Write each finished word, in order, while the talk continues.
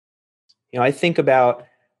I think about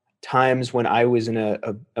times when I was in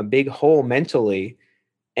a big hole mentally,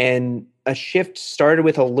 and a shift started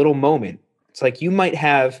with a little moment. It's like you might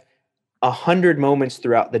have 100 moments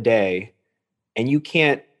throughout the day, and you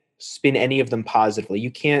can't spin any of them positively.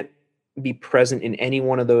 You can't be present in any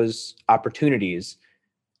one of those opportunities,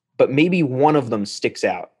 but maybe one of them sticks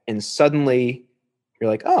out, and suddenly you're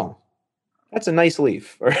like, oh, that's a nice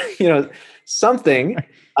leaf, or something.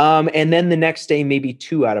 And then the next day, maybe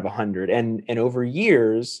 2 out of 100. And over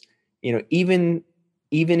years, even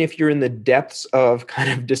if you're in the depths of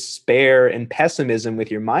kind of despair and pessimism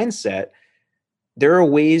with your mindset, there are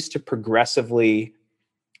ways to progressively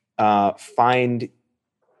find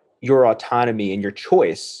your autonomy and your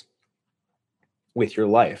choice with your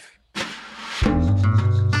life.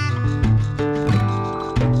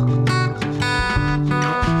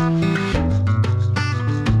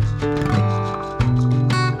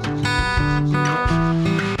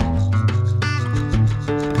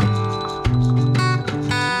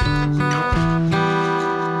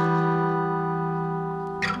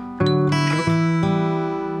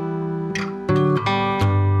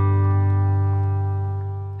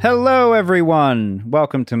 Hello, everyone.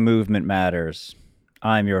 Welcome to Movement Matters.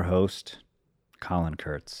 I'm your host, Colin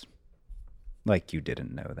Kurtz. Like you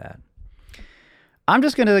didn't know that. I'm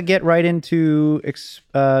just going to get right into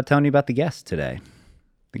telling you about the guest today.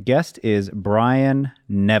 The guest is Brian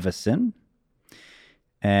Nevison,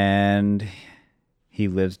 and he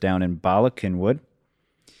lives down in Bala Cynwyd.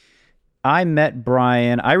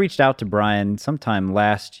 I reached out to Brian sometime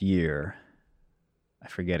last year. I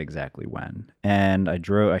forget exactly when. And I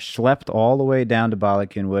schlepped all the way down to Bala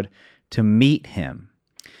Cynwyd to meet him.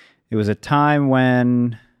 It was a time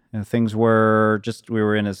when things were we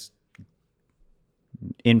were in his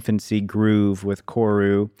infancy groove with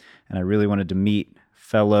Koru, and I really wanted to meet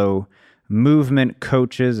fellow movement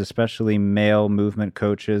coaches, especially male movement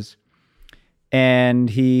coaches. And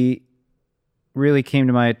he really came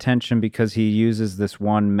to my attention because he uses this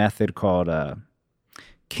one method called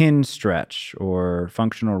Kinstretch or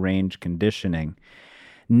functional range conditioning,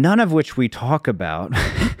 none of which we talk about.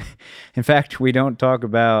 In fact, we don't talk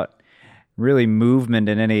about really movement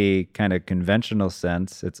in any kind of conventional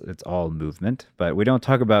sense. It's all movement, but we don't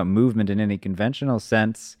talk about movement in any conventional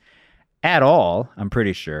sense at all, I'm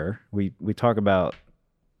pretty sure. We talk about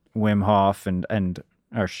Wim Hof and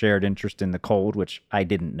our shared interest in the cold, which I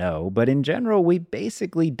didn't know, but in general, we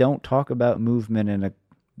basically don't talk about movement in a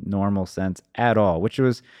normal sense at all, which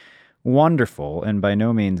was wonderful and by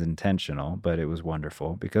no means intentional, but it was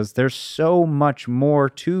wonderful because there's so much more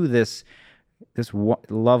to this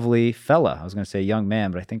lovely fella. I was going to say young man,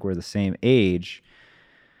 but I think we're the same age,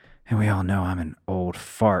 and we all know I'm an old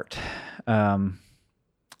fart. I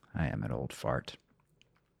am an old fart.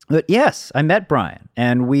 But yes, I met Brian,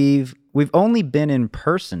 and we've only been in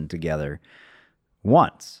person together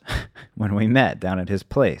once when we met down at his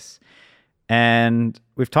place. And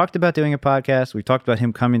we've talked about doing a podcast. We've talked about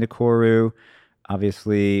him coming to Koru.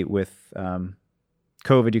 Obviously, with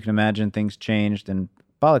COVID, you can imagine things changed, and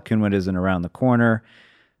Bala Cynwyd isn't around the corner.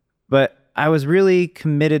 But I was really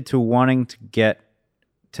committed to wanting to get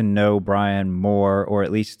to know Brian more, or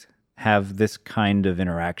at least have this kind of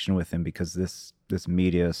interaction with him, because this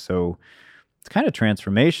media is so, it's kind of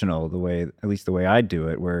transformational, at least the way I do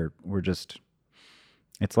it, where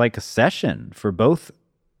it's like a session for both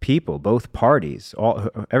people, both parties,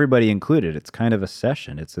 everybody included. It's kind of a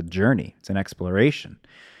session. It's a journey. It's an exploration,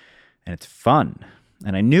 and it's fun.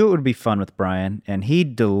 And I knew it would be fun with Brian, and he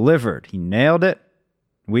delivered. He nailed it.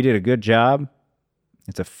 We did a good job.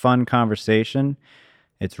 It's a fun conversation.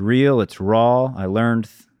 It's real. It's raw. I learned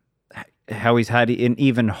how he's had an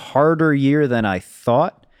even harder year than I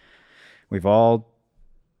thought. We've all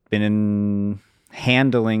been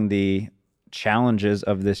handling the challenges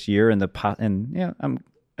of this year, and I'm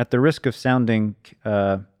at the risk of sounding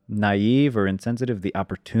naive or insensitive, the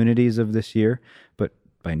opportunities of this year, but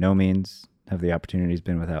by no means have the opportunities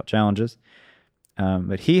been without challenges.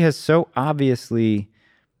 But he has so obviously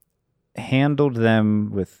handled them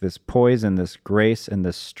with this poise and this grace and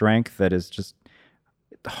this strength that is just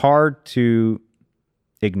hard to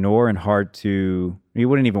ignore, and you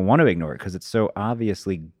wouldn't even want to ignore it because it's so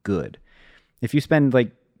obviously good. If you spend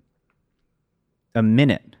like a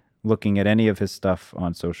minute looking at any of his stuff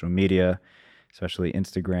on social media, especially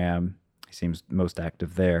Instagram, he seems most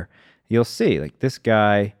active there, you'll see, like, this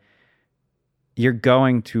guy, you're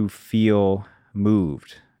going to feel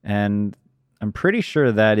moved. And I'm pretty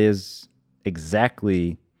sure that is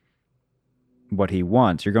exactly what he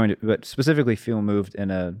wants. You're going to but specifically feel moved in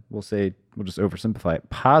we'll just oversimplify it,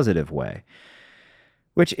 positive way,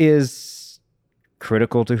 which is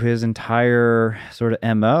critical to his entire sort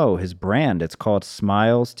of MO, his brand. It's called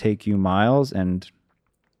Smiles Take You Miles, and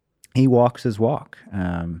he walks his walk.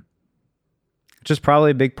 Which is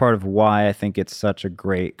probably a big part of why I think it's such a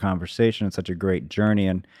great conversation and such a great journey,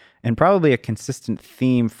 and probably a consistent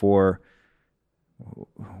theme for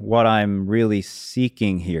what I'm really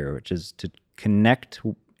seeking here, which is to connect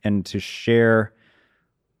and to share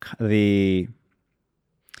the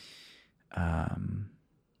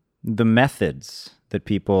methods that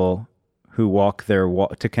people who walk their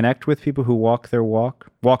walk, to connect with people who walk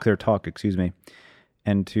their talk,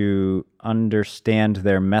 and to understand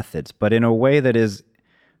their methods, but in a way that is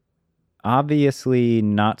obviously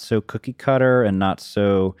not so cookie cutter and not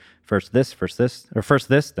so first this, or first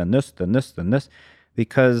this, then this, then this, then this,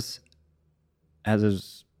 because as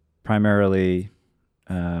is primarily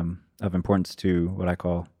of importance to what I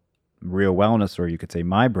call real wellness, or you could say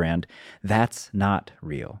my brand, that's not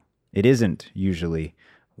real. It isn't usually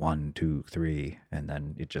 1, 2, 3, and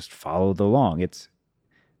then it just followed along. It's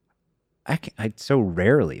so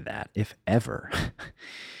rarely that, if ever.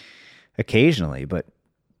 Occasionally, but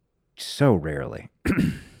so rarely.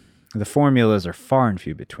 The formulas are far and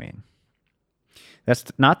few between. That's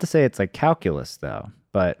not to say it's like calculus, though,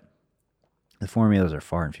 but the formulas are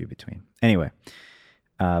far and few between. Anyway,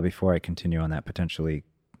 before I continue on that potentially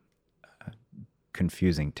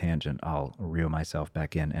confusing tangent, I'll reel myself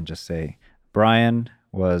back in and just say, Brian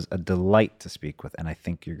was a delight to speak with, and I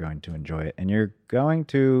think you're going to enjoy it. And you're going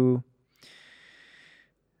to,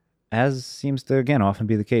 as seems to, again, often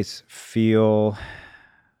be the case, see what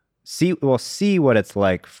it's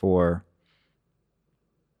like for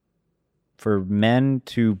men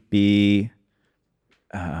to be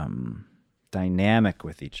dynamic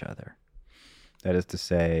with each other. That is to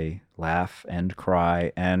say, laugh and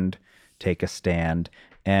cry and take a stand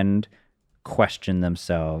and question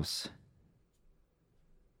themselves,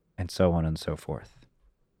 and so on and so forth.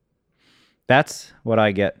 That's what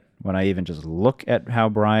I get when I even just look at how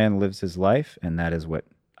Brian lives his life, and that is what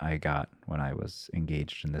I got when I was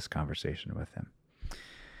engaged in this conversation with him.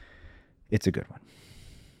 It's a good one.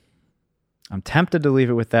 I'm tempted to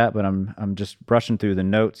leave it with that, but I'm just brushing through the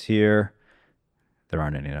notes here. There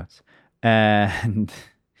aren't any notes. And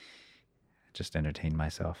just entertain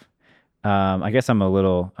myself. I guess I'm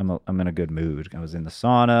in a good mood. I was in the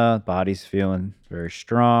sauna, body's feeling very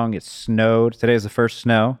strong. It snowed. Today is the first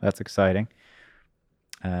snow. That's exciting.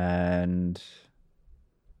 And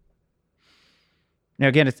now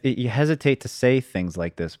again, you hesitate to say things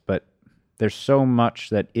like this, but there's so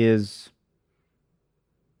much that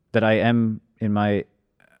I am in my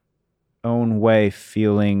own way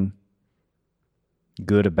feeling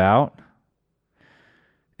good about.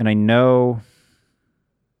 And I know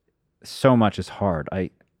so much is hard. I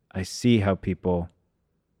see how people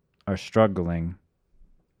are struggling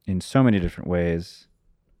in so many different ways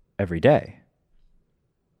every day.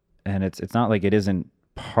 And it's not like it isn't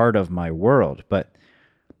part of my world, but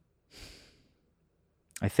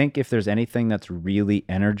I think if there's anything that's really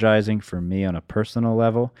energizing for me on a personal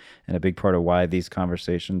level, and a big part of why these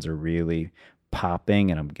conversations are really popping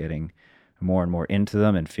and I'm getting more and more into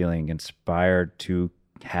them and feeling inspired to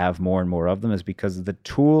have more and more of them, is because the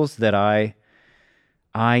tools that I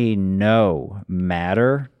know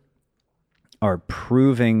matter are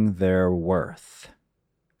proving their worth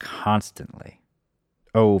constantly,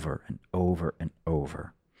 over and over and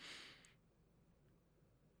over.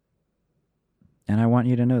 And I want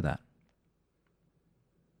you to know that.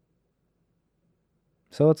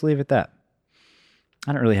 So let's leave it at that.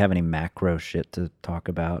 I don't really have any macro shit to talk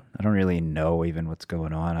about. I don't really know even what's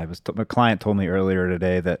going on. My client told me earlier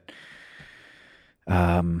today that,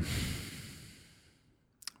 well,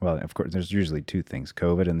 of course, there's usually two things,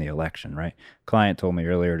 COVID and the election, right? Client told me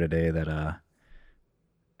earlier today that, I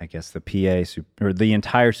guess the or the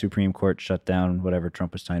entire Supreme Court shut down whatever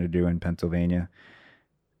Trump was trying to do in Pennsylvania.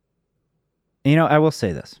 You know, I will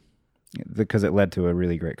say this, because it led to a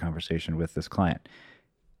really great conversation with this client.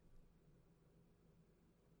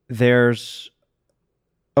 There's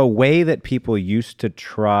a way that people used to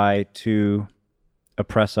try to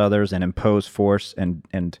oppress others and impose force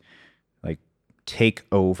and like take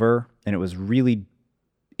over, and it was really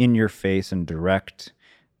in your face and direct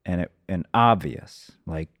and obvious.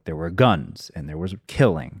 Like there were guns and there was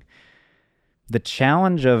killing. The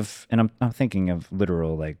challenge of, and I'm thinking of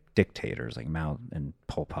literal like dictators like Mao and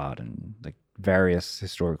Pol Pot and like various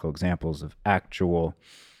historical examples of actual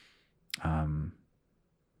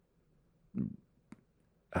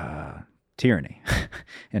tyranny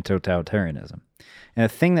and totalitarianism. And the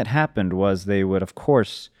thing that happened was they would, of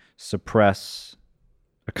course, suppress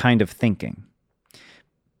a kind of thinking.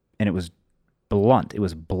 And it was blunt. It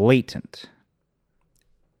was blatant.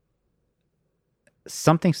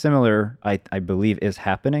 Something similar, I believe, is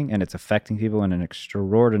happening, and it's affecting people in an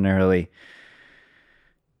extraordinarily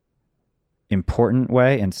important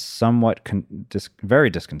way and somewhat very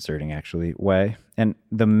disconcerting, actually, way. And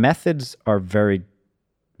the methods are very,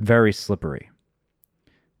 very slippery.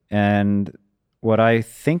 And what I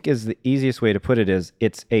think is the easiest way to put it is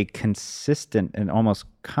it's a consistent and almost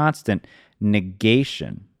constant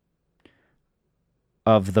negation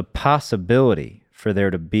of the possibility for there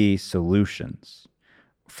to be solutions,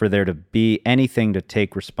 for there to be anything to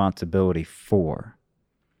take responsibility for.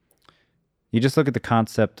 You just look at the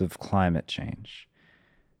concept of climate change.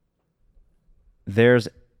 There's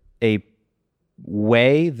a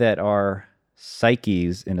way that our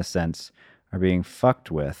psyches, in a sense, are being fucked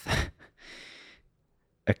with,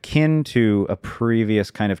 akin to a previous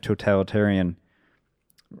kind of totalitarian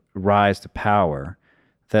rise to power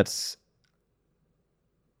that's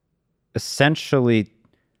essentially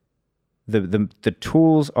the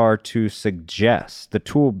tools are to suggest, the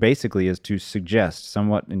tool basically is to suggest,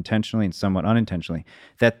 somewhat intentionally and somewhat unintentionally,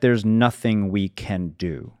 that there's nothing we can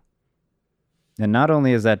do. And not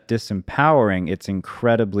only is that disempowering, it's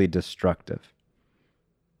incredibly destructive.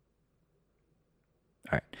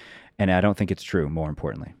 All right. And I don't think it's true, more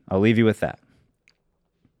importantly. I'll leave you with that.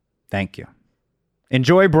 Thank you.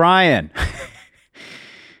 Enjoy Brian,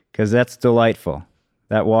 because that's delightful.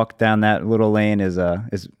 That walk down that little lane is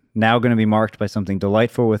now going to be marked by something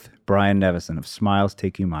delightful with Brian Nevison of Smiles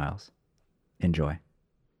Take You Miles. Enjoy.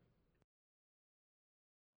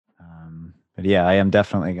 But yeah, I am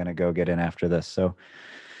definitely going to go get in after this. So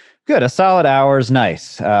good. A solid hour is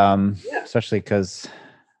nice. Especially because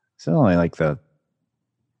it's only like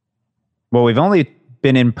we've only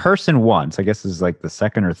been in person once. I guess this is like the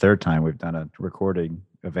second or third time we've done a recording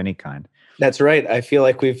of any kind. That's right. I feel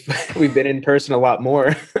like we've been in person a lot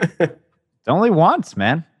more. It's only once,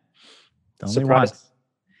 man. It's only once.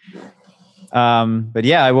 But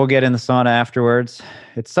yeah, I will get in the sauna afterwards.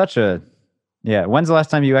 It's such a When's the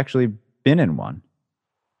last time you actually been in one?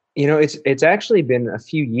 It's actually been a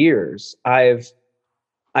few years. I've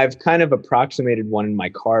kind of approximated one in my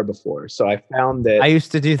car before, so I found that I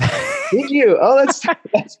used to do that. Did you? Oh,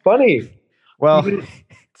 that's funny. Well,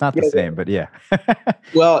 it's not the same, but yeah.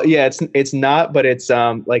 Well, yeah, it's not, but it's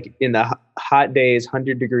like in the hot days,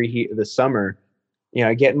 100-degree heat of the summer,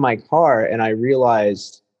 I get in my car and I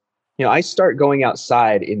realized, I start going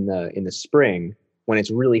outside in the spring when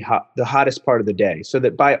it's really hot, the hottest part of the day, so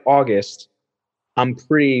that by August, I'm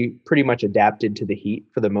pretty much adapted to the heat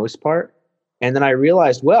for the most part. And then I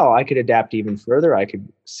realized, well, I could adapt even further. I could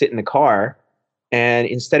sit in the car, and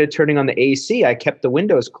instead of turning on the AC, I kept the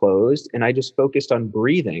windows closed and I just focused on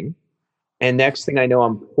breathing. And next thing I know,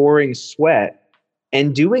 I'm pouring sweat,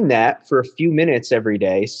 and doing that for a few minutes every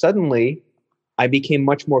day. Suddenly, I became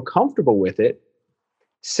much more comfortable with it.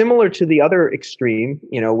 Similar to the other extreme,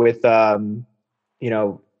 with Wim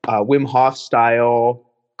Hof style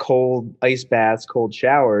cold ice baths, cold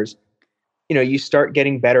showers. You start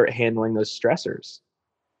getting better at handling those stressors.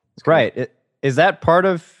 Right. Is that part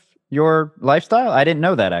of your lifestyle? I didn't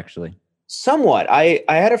know that, actually. Somewhat. I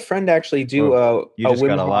had a friend actually do you just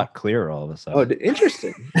got a lot clearer all of a sudden. Oh,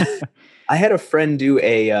 interesting. I had a friend do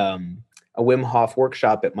a Wim Hof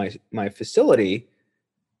workshop at my facility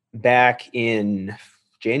back in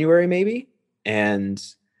January, maybe. And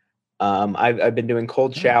I've been doing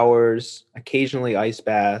cold showers, occasionally ice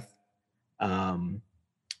bath, and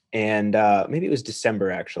maybe it was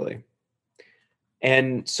December actually.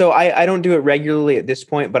 And so I don't do it regularly at this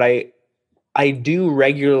point, but I do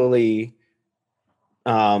regularly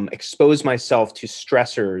expose myself to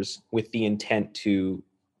stressors with the intent to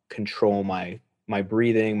control my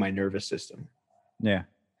breathing, my nervous system. Yeah.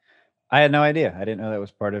 I had no idea. I didn't know that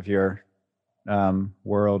was part of your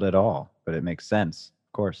world at all, but it makes sense,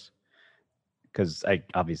 of course. Because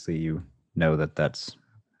obviously you know that that's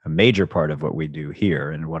a major part of what we do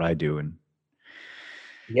here and what I do. And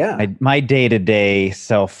my day-to-day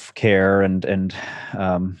self-care and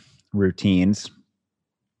routines.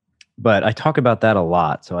 But I talk about that a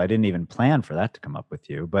lot, so I didn't even plan for that to come up with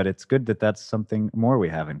you. But it's good that that's something more we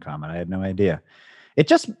have in common. I had no idea. It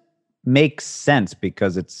just makes sense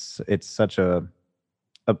because it's such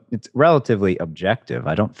it's relatively objective.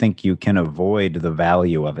 I don't think you can avoid the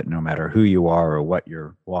value of it, no matter who you are or what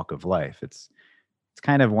your walk of life. It's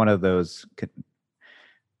kind of one of the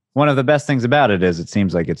best things about it is it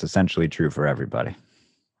seems like it's essentially true for everybody.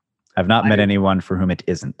 I've not met anyone for whom it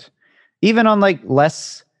isn't. Even on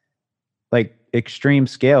less extreme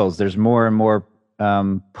scales, there's more and more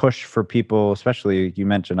push for people, especially you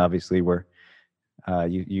mentioned obviously we're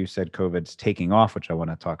You said COVID's taking off, which I want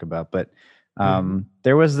to talk about, but Mhm.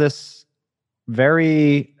 there was this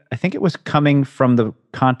I think it was coming from the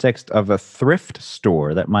context of a thrift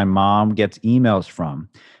store that my mom gets emails from.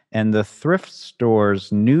 And the thrift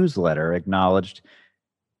store's newsletter acknowledged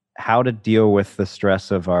how to deal with the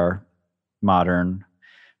stress of our modern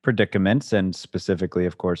predicaments, and specifically,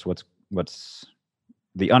 of course, what's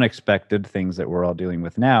the unexpected things that we're all dealing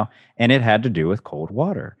with now. And it had to do with cold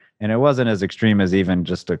water. And it wasn't as extreme as even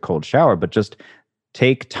just a cold shower, but just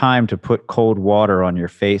take time to put cold water on your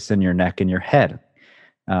face and your neck and your head.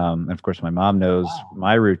 And of course, my mom knows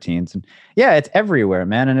my routines. And yeah, it's everywhere,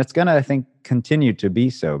 man. And it's going to, I think, continue to be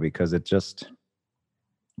so, because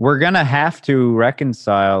we're going to have to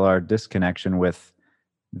reconcile our disconnection with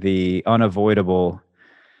the unavoidable,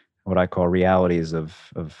 what I call realities of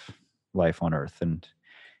life on Earth. And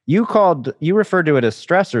you referred to it as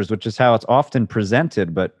stressors, which is how it's often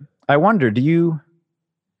presented. But I wonder,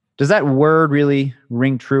 does that word really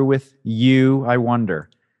ring true with you? I wonder.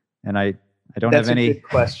 And I don't That's have any. a good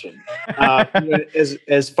question.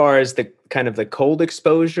 As far as the kind of the cold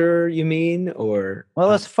exposure, you mean, or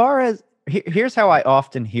Well, as far as here's how I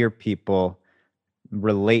often hear people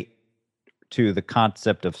relate to the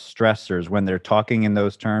concept of stressors when they're talking in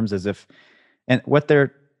those terms, and what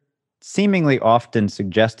they're seemingly often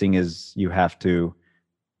suggesting is you have to.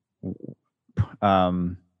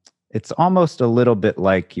 It's almost a little bit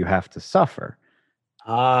like you have to suffer.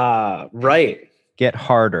 Right. Get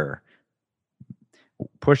harder.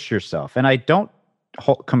 Push yourself. And I don't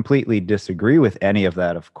completely disagree with any of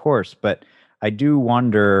that, of course, but I do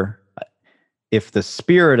wonder if the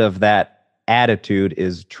spirit of that attitude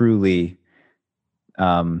is truly,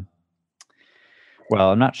 well,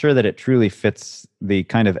 I'm not sure that it truly fits the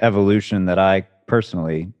kind of evolution that I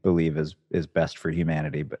personally believe is best for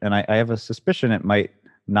humanity. And I have a suspicion it might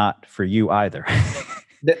not for you either.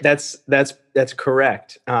 That's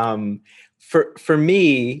correct. For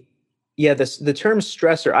me, yeah, the term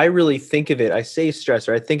stressor, I really think of it. I say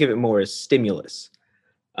stressor. I think of it more as stimulus,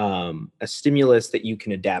 a stimulus that you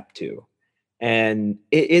can adapt to, and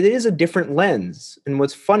it is a different lens. And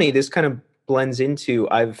what's funny, this kind of blends into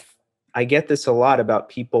I get this a lot about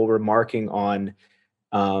people remarking on,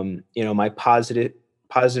 my positive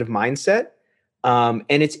mindset, and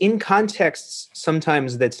it's in contexts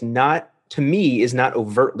sometimes that's not, to me, is not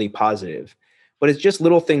overtly positive, but it's just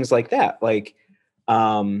little things like that, like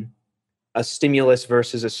a stimulus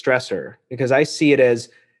versus a stressor, because I see it as,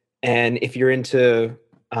 and if you're into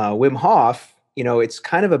Wim Hof, it's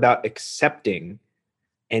kind of about accepting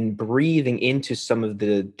and breathing into some of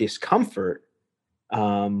the discomfort,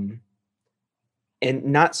 and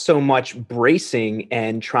not so much bracing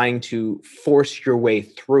and trying to force your way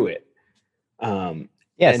through it. Yeah,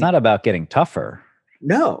 it's not about getting tougher.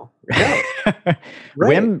 No. Right.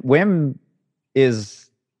 Wim is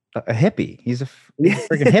a hippie. He's a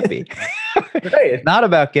freaking hippie. Right. It's not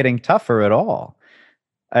about getting tougher at all.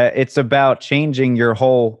 It's about changing your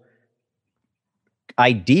whole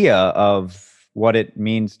idea of what it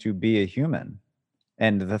means to be a human,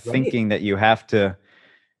 and the thinking that you have to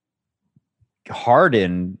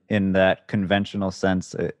harden in that conventional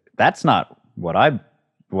sense. That's not what I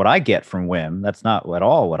get from Wim. That's not at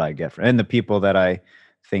all what I get from, and the people that I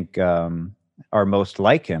think are most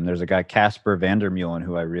like him. There's a guy, Casper van der Meulen,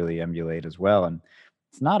 who I really emulate as well. And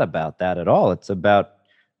it's not about that at all. It's about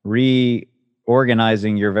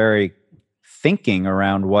reorganizing your very thinking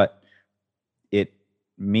around what it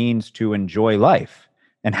means to enjoy life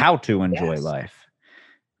and how to enjoy life,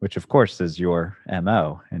 which of course is your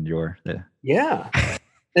MO and yeah.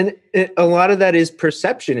 And a lot of that is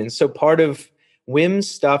perception. And so part of Wim's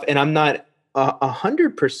stuff, and I'm not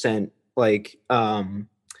 100% like,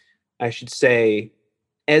 I should say,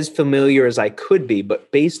 as familiar as I could be,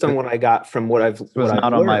 but based on what I got from what I've not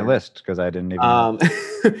learned, on my list because I didn't even know.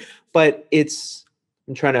 But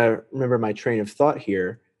I'm trying to remember my train of thought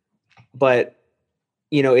here, but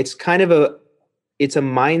it's kind of it's a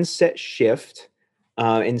mindset shift,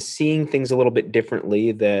 and seeing things a little bit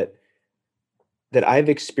differently that I've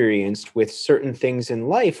experienced with certain things in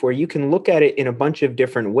life, where you can look at it in a bunch of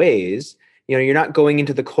different ways. You're not going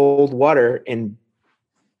into the cold water and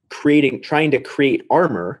trying to create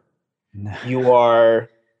armor. You are,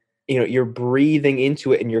 you're breathing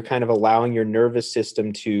into it, and you're kind of allowing your nervous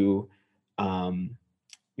system to,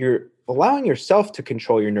 you're allowing yourself to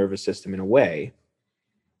control your nervous system in a way,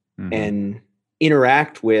 and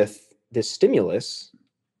interact with this stimulus.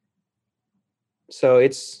 So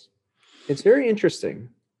it's very interesting.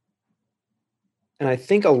 And I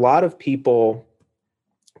think a lot of people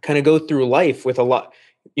kind of go through life with a lot,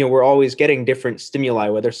 we're always getting different stimuli,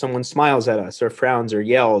 whether someone smiles at us or frowns or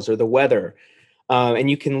yells or the weather. And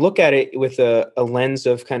you can look at it with a lens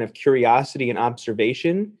of kind of curiosity and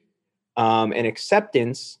observation and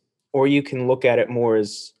acceptance, or you can look at it more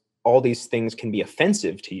as all these things can be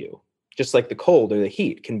offensive to you, just like the cold or the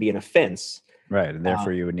heat can be an offense. Right. And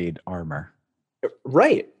therefore you would need armor.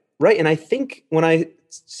 Right. Right. And I think when I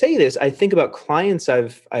say this, I think about clients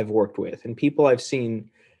I've worked with and people I've seen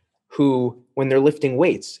who, when they're lifting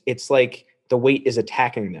weights, it's like the weight is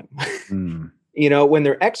attacking them. Mm. When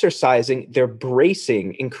they're exercising, they're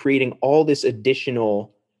bracing and creating all this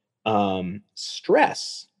additional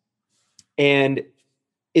stress. And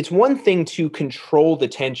it's one thing to control the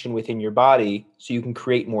tension within your body so you can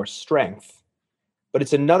create more strength, but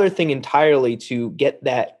it's another thing entirely to get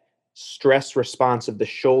that stress response of the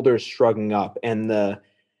shoulders shrugging up, and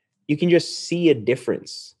you can just see a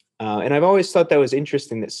difference. And I've always thought that was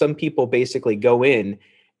interesting, that some people basically go in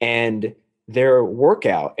and their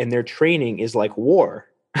workout and their training is like war.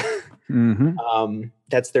 Mm-hmm.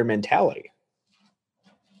 That's their mentality.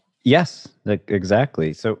 Yes,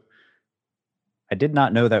 exactly. So I did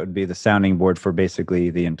not know that would be the sounding board for basically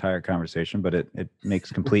the entire conversation, but it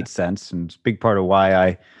makes complete sense. And it's a big part of why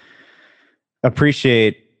I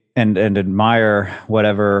appreciate and admire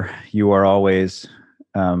whatever you are always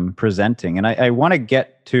presenting. And I want to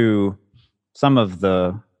get to some of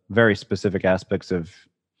the very specific aspects of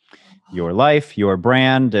your life, your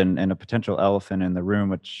brand, and a potential elephant in the room,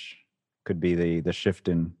 which could be the shift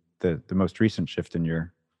in the most recent shift in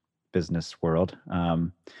your business world.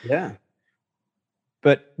 Yeah.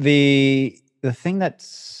 But the thing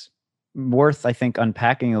that's worth, I think,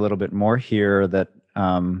 unpacking a little bit more here that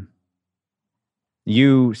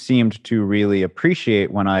you seemed to really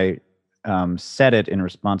appreciate when I said it in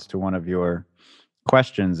response to one of your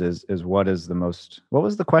questions is what was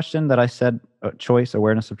the question that I said? Choice,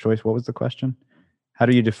 awareness of choice. What was the question? How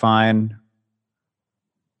do you define?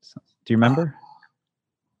 Do you remember?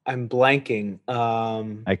 I'm blanking.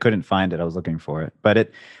 I couldn't find it. I was looking for it, but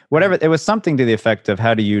it was something to the effect of,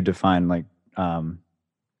 how do you define, like, I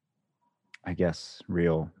guess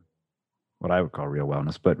what I would call real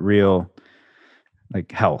wellness, but real,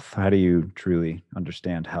 like, health. How do you truly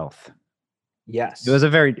understand health? Yes. It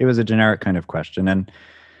was a generic kind of question. And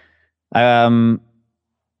I'm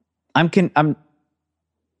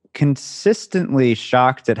consistently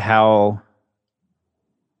shocked at how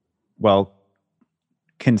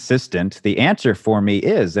consistent the answer for me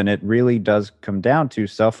is. And it really does come down to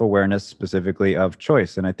self-awareness, specifically of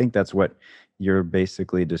choice. And I think that's what you're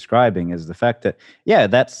basically describing, is the fact that,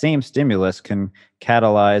 that same stimulus can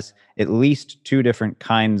catalyze at least two different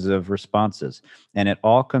kinds of responses. And it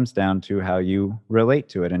all comes down to how you relate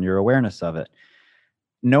to it and your awareness of it.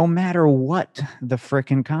 No matter what the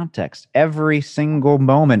frickin' context, every single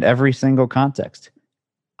moment, every single context.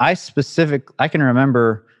 I can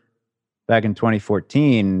remember back in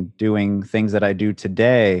 2014 doing things that I do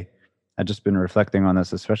today. I've just been reflecting on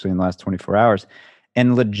this, especially in the last 24 hours,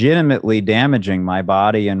 and legitimately damaging my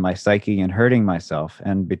body and my psyche and hurting myself.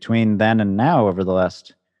 And between then and now, over the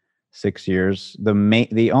last 6 years,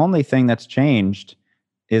 the only thing that's changed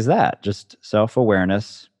is that just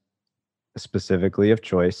self-awareness, specifically of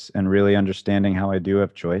choice, and really understanding how I do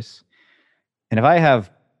have choice. And if I have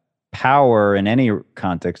power in any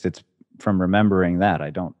context, it's from remembering that.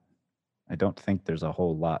 I don't think there's a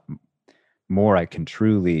whole lot more I can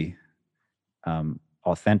truly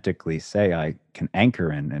authentically say I can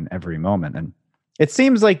anchor in every moment. And it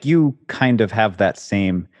seems like you kind of have that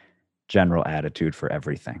same general attitude for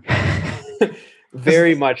everything.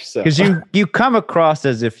 Very much so. Because you come across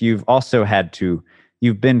as if you've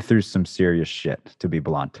been through some serious shit, to be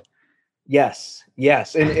blunt. Yes.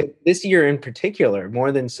 And this year in particular,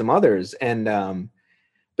 more than some others. And,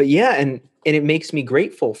 but yeah, and it makes me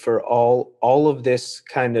grateful for all of this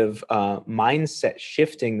kind of mindset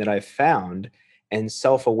shifting that I've found and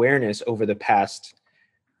self-awareness over the past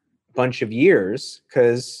bunch of years.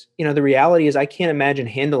 Because, the reality is I can't imagine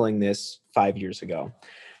handling this 5 years ago.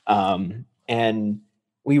 And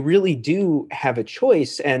we really do have a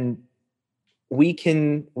choice, and we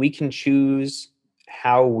can choose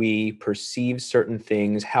how we perceive certain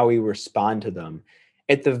things, how we respond to them.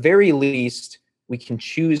 At the very least, we can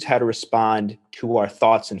choose how to respond to our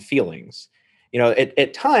thoughts and feelings.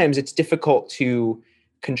 At times it's difficult to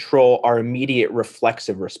control our immediate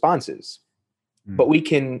reflexive responses, but we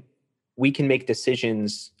can make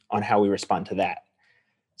decisions on how we respond to that.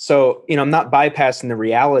 So, I'm not bypassing the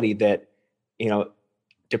reality that,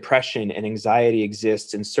 depression and anxiety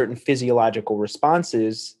exists, and certain physiological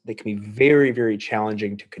responses that can be very, very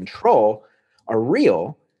challenging to control are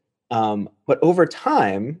real. But but over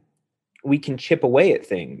time, we can chip away at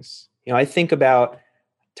things. I think about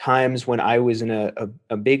times when I was in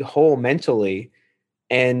a big hole mentally,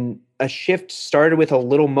 and a shift started with a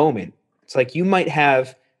little moment. It's like you might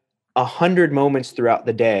have 100 moments throughout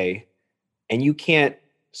the day, and you can't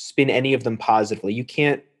spin any of them positively. You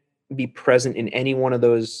can't be present in any one of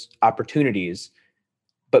those opportunities,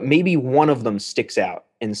 but maybe one of them sticks out,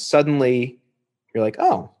 and suddenly you're like,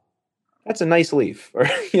 oh, that's a nice leaf, or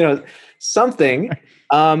something.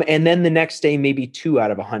 And then the next day, maybe 2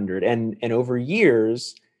 out of 100, and over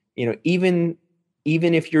years, even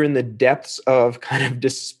if you're in the depths of kind of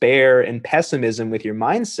despair and pessimism with your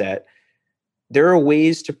mindset, there are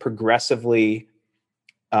ways to progressively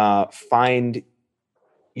find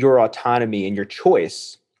your autonomy and your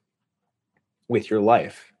choice with your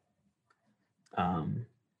life.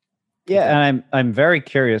 Yeah, and I'm very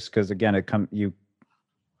curious because again,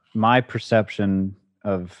 my perception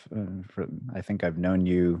of I think I've known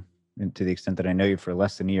you, and to the extent that I know you for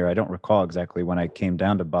less than a year. I don't recall exactly when I came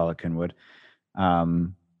down to Bala Cynwyd,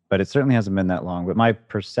 but it certainly hasn't been that long. But my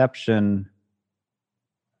perception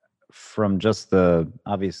from just the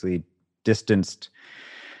obviously distanced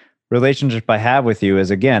relationship I have with you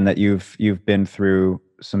is, again, that you've been through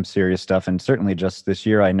some serious stuff, and certainly just this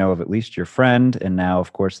year I know of at least your friend, and now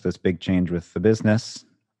of course this big change with the business.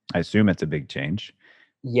 I assume it's a big change.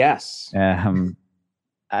 Yes.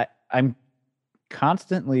 I'm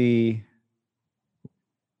constantly,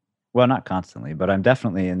 well, not constantly, but I'm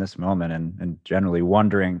definitely in this moment and generally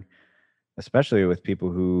wondering, especially with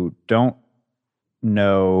people who don't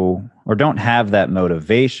know or don't have that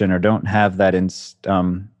motivation or don't have that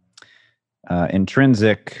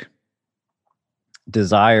intrinsic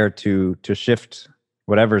desire to shift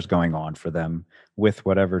whatever's going on for them with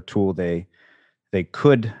whatever tool they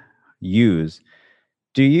could use.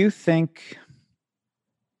 Do you think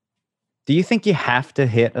you have to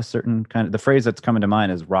hit a certain kind of, the phrase that's coming to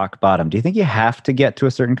mind is rock bottom. Do you think you have to get to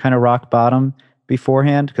a certain kind of rock bottom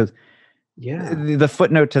beforehand? Because the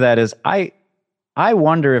footnote to that is I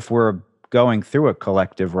wonder if we're going through a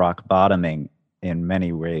collective rock bottoming in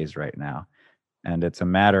many ways right now. And it's a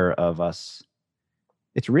matter of us.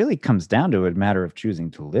 It really comes down to a matter of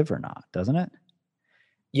choosing to live or not, doesn't it?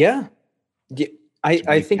 Yeah.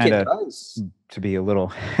 I think it does. To be a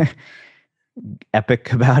little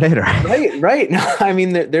epic about it. Or Right. No, I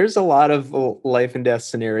mean, there's a lot of life and death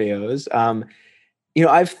scenarios.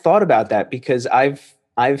 I've thought about that because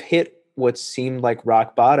I've hit what seemed like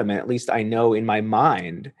rock bottom, and at least I know in my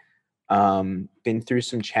mind, been through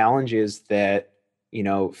some challenges that,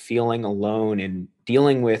 feeling alone and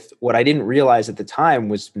dealing with what I didn't realize at the time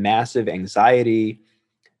was massive anxiety,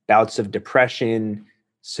 bouts of depression,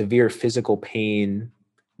 severe physical pain,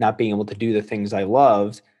 not being able to do the things I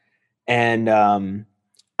loved. And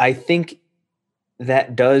I think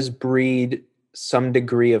that does breed some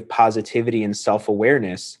degree of positivity and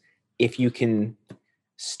self-awareness if you can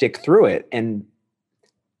stick through it. And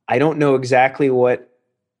I don't know exactly what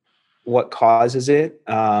causes it.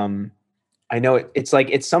 I know it's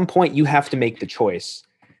like at some point you have to make the choice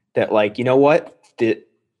that, like, you know what,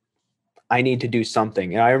 I need to do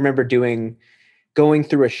something. And I remember going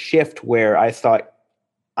through a shift where I thought,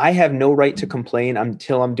 I have no right to complain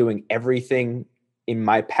until I'm doing everything in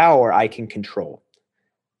my power I can control.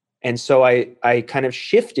 And so I kind of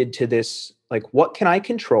shifted to this, like, what can I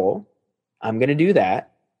control? I'm going to do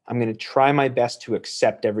that. I'm going to try my best to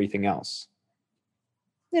accept everything else.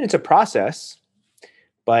 And it's a process,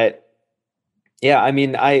 but yeah, I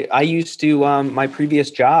mean, I used to, my previous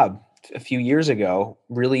job a few years ago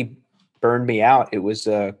really burned me out. It was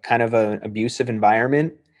a kind of an abusive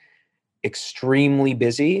environment, extremely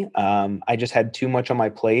busy. I just had too much on my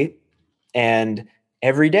plate. And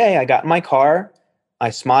every day I got in my car, I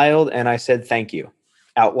smiled, and I said, thank you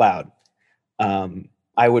out loud.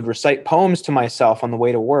 I would recite poems to myself on the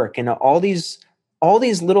way to work, and all these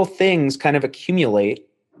little things kind of accumulate.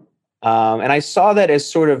 And I saw that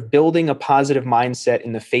as sort of building a positive mindset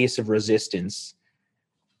in the face of resistance,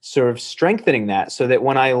 sort of strengthening that so that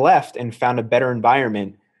when I left and found a better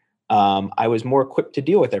environment, I was more equipped to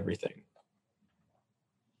deal with everything.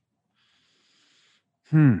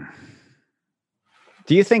 Do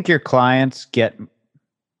you think your clients get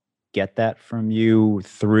that from you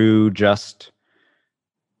through just,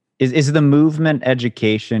 is the movement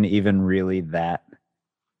education even really that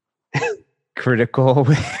critical?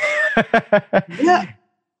 Yeah.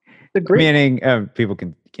 Meaning, people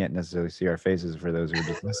can't necessarily see our faces for those who are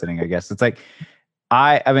just listening, I guess. It's like,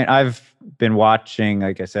 I mean, I've been watching,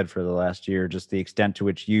 like I said, for the last year, just the extent to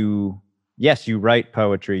which you write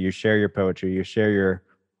poetry, you share your poetry, you share your,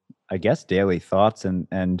 I guess, daily thoughts,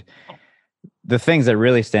 and the things that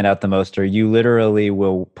really stand out the most are you literally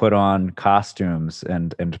will put on costumes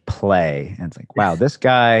and play. And it's like, wow, this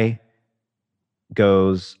guy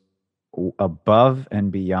goes above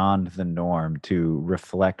and beyond the norm to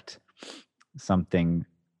reflect something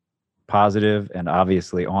positive and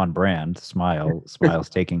obviously on brand. Smile's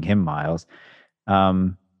taking him miles.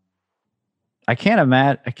 I can't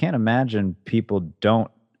imagine people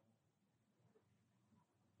don't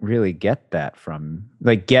really get that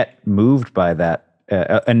get moved by that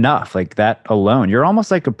enough, like that alone. You're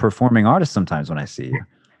almost like a performing artist sometimes when I see you.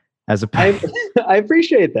 I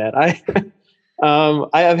appreciate that.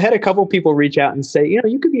 I've had a couple people reach out and say,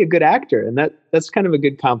 you could be a good actor, and that's kind of a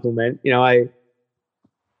good compliment. The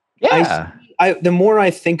more I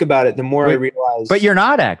think about it, the more I realize. But you're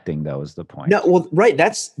not acting, though, is the point. No, well, right.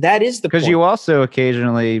 That is the point. Because you also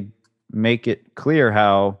occasionally make it clear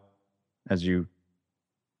how, as you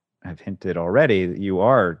have hinted already, you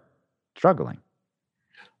are struggling.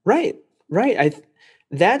 Right.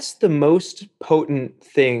 That's the most potent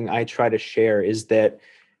thing I try to share is that,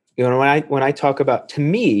 when I talk about, to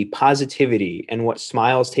me, positivity and what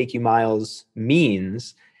Smiles Take You Miles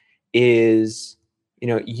means is,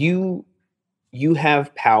 you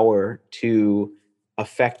have power to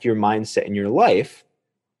affect your mindset in your life.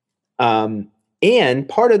 And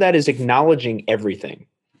part of that is acknowledging everything.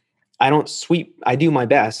 I do my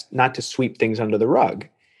best not to sweep things under the rug.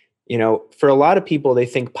 For a lot of people, they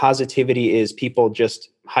think positivity is people just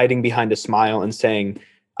hiding behind a smile and saying,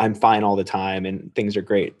 I'm fine all the time and things are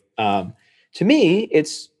great. To me,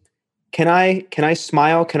 it's, can I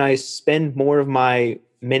smile? Can I spend more of my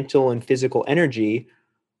mental and physical energy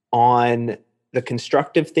on the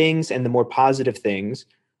constructive things and the more positive things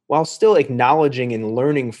while still acknowledging and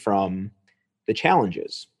learning from the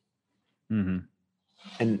challenges? Mm-hmm.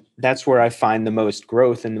 And that's where I find the most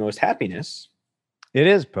growth and the most happiness. It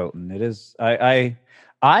is potent. It is. I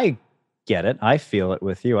get it. I feel it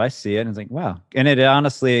with you. I see it. And it's like, wow. And it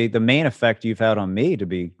honestly, the main effect you've had on me, to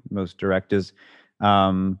be most direct, is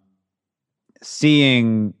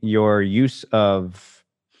seeing your use of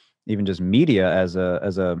even just media as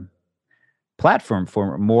a platform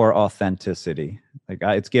for more authenticity. Like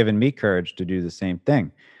it's given me courage to do the same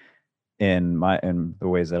thing in the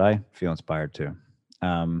ways that I feel inspired to.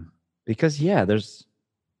 Because there's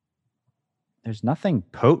nothing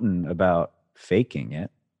potent about faking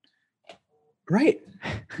it. Right.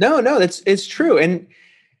 No, it's true. And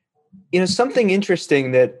something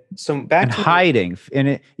interesting that hiding in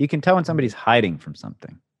it, you can tell when somebody's hiding from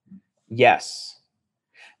something. Yes.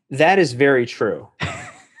 That is very true.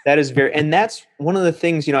 And that's one of the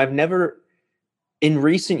things, in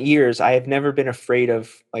recent years, I have never been afraid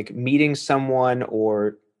of like meeting someone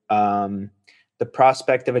or the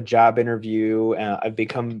prospect of a job interview. I've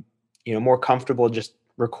become, more comfortable just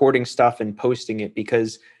recording stuff and posting it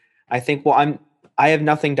because I think, well, I have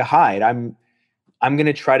nothing to hide. I'm going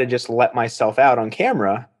to try to just let myself out on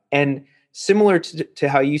camera. And similar to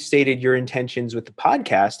how you stated your intentions with the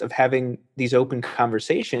podcast of having these open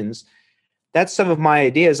conversations, that's some of my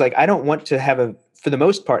ideas. Like, I don't want to for the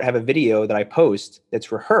most part, have a video that I post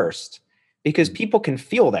that's rehearsed because people can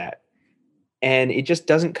feel that and it just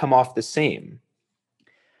doesn't come off the same.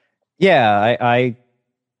 Yeah, I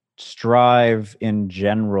strive in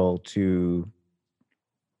general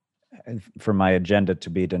for my agenda to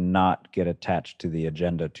be to not get attached to the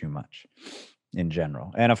agenda too much in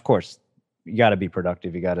general. And of course, you got to be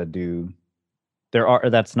productive. You got to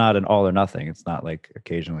that's not an all or nothing. It's not like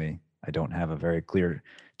occasionally I don't have a very clear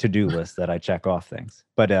to-do list that I check off things.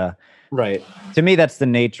 But right. To me, that's the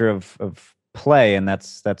nature of play. And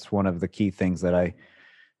that's one of the key things that I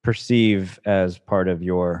perceive as part of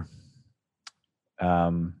your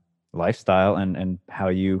lifestyle and how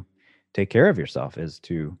you take care of yourself is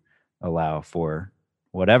to allow for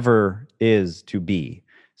whatever is to be,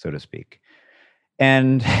 so to speak.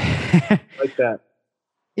 And like that.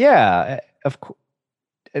 Yeah, of course.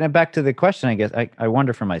 And then back to the question, I guess I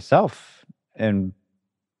wonder for myself in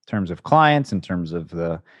terms of clients, in terms of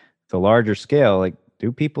the larger scale, like,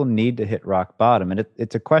 do people need to hit rock bottom? And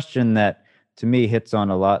it's a question that to me hits on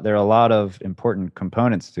a lot. There are a lot of important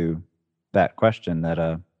components to that question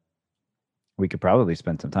that we could probably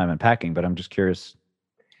spend some time unpacking, but I'm just curious,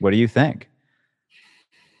 what do you think?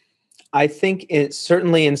 I think it's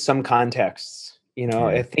certainly in some contexts,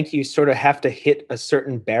 I think you sort of have to hit a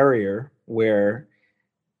certain barrier where,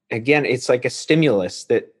 again, it's like a stimulus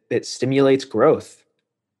that stimulates growth.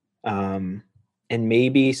 And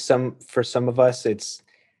maybe for some of us, it's,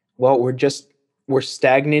 well, we're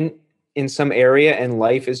stagnant in some area and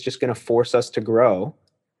life is just going to force us to grow,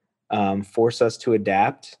 force us to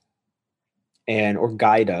adapt or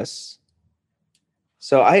guide us.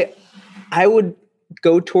 So I would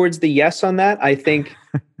go towards the yes on that. I think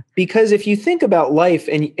because if you think about life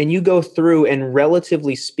and you go through and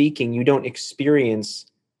relatively speaking, you don't experience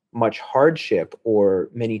much hardship or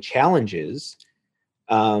many challenges.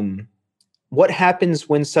 What happens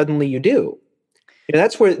when suddenly you do? You know,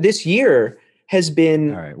 that's where this year has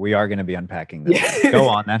been. All right, we are going to be unpacking this. Go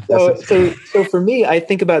on then. So for me, I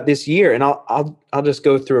think about this year, and I'll just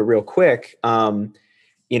go through it real quick.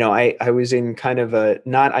 You know, I was in kind of a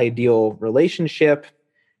not ideal relationship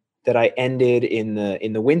that I ended in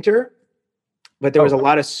the winter, but there was a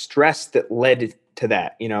lot of stress that led to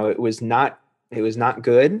that. You know, it was not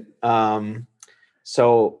good.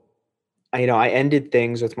 So I ended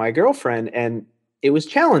things with my girlfriend, and it was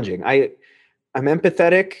challenging. I'm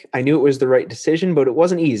empathetic. I knew it was the right decision, but it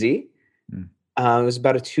wasn't easy. It was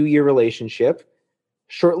about a 2-year relationship.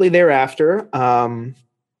 Shortly thereafter,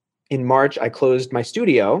 in March, I closed my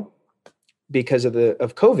studio because of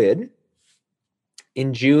COVID.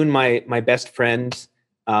 In June, my best friend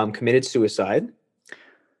committed suicide.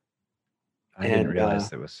 I didn't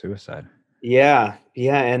realize it was suicide. Yeah,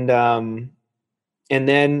 and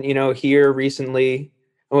then here recently,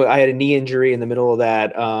 I had a knee injury in the middle of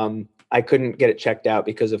that. I couldn't get it checked out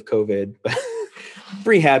because of COVID, but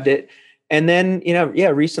rehabbed it. And then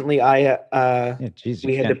recently geez,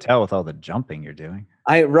 you can't tell with all the jumping you're doing.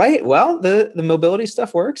 Right. Well, the mobility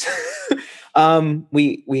stuff works.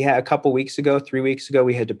 We had 3 weeks ago,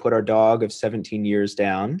 we had to put our dog of 17 years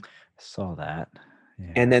down. I saw that.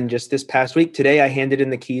 Yeah. And then just this past week, today, I handed in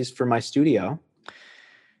the keys for my studio.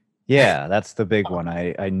 Yeah, that's the big one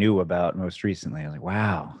I knew about most recently. I was like,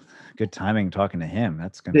 wow, good timing talking to him.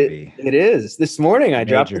 That's going to be. It is. This morning, I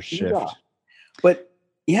dropped the shift. off. But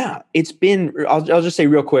yeah, it's been, I'll just say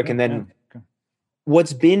real quick, and then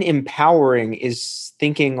what's been empowering is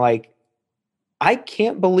thinking like, I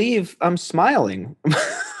can't believe I'm smiling,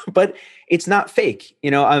 but it's not fake.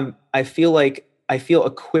 I feel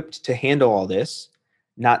equipped to handle all this.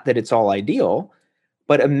 Not that it's all ideal,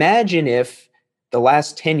 but imagine if the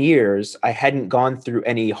last 10 years I hadn't gone through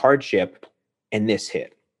any hardship and this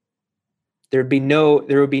hit. There would be no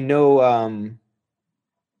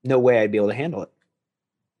way I'd be able to handle it.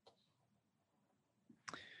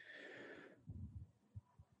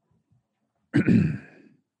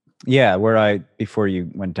 Yeah, before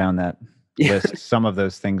you went down that list, some of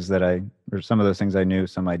those things I knew,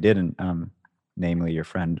 some I didn't, namely your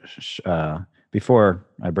friend. Before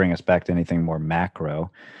I bring us back to anything more macro,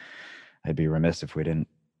 I'd be remiss if we didn't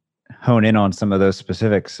hone in on some of those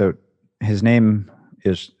specifics. So his name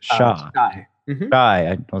is Shah. Shai. Mm-hmm.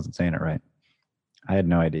 Shai. I wasn't saying it right. I had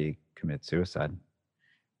no idea he committed suicide.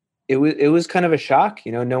 It was kind of a shock.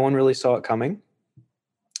 No one really saw it coming.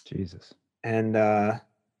 Jesus. And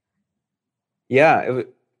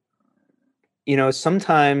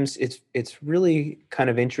sometimes it's really kind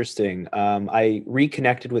of interesting. I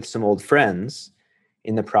reconnected with some old friends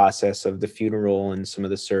in the process of the funeral and some of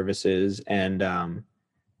the services. And I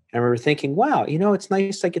remember thinking, wow, it's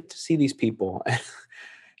nice I get to see these people.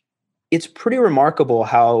 It's pretty remarkable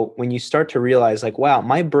how when you start to realize like, wow,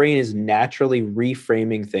 my brain is naturally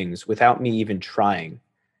reframing things without me even trying.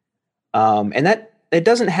 And that it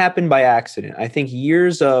doesn't happen by accident. I think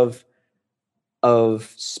years of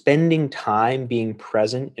spending time being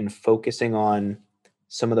present and focusing on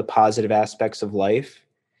some of the positive aspects of life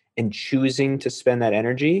and choosing to spend that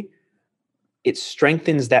energy, it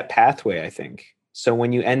strengthens that pathway, I think. So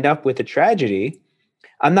when you end up with a tragedy,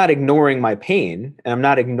 I'm not ignoring my pain and I'm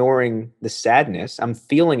not ignoring the sadness. I'm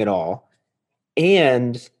feeling it all.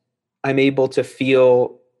 And I'm able to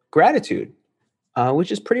feel gratitude,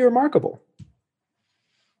 which is pretty remarkable.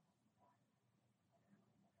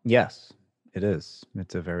 Yes. It is.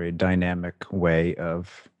 It's a very dynamic way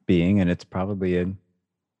of being, and it's probably it's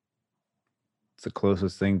the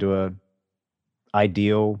closest thing to a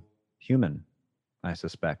ideal human, I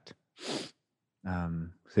suspect.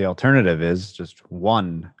 The alternative is just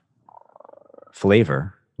one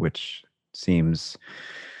flavor, which seems,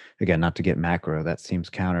 again, not to get macro, that seems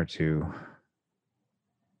counter to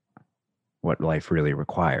what life really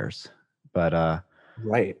requires. But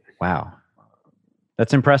right. Wow.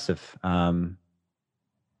 That's impressive. It's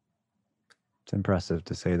impressive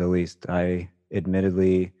to say the least. I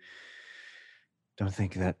admittedly don't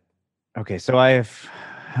think that. Okay, so I have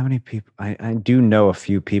how many people? I do know a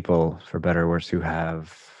few people, for better or worse, who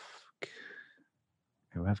have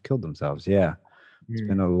killed themselves. Yeah, it's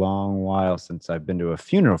been a long while since I've been to a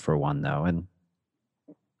funeral for one, though. And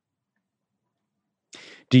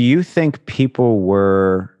do you think people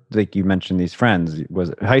were like you mentioned these friends? Was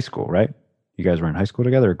it high school, right? You guys were in high school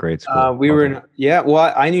together or grade school? We were in, yeah.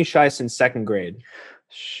 Well, I knew Shai since second grade.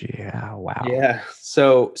 Yeah, wow. Yeah.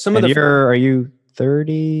 So some of And the are you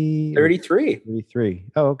 30 or 33. 33?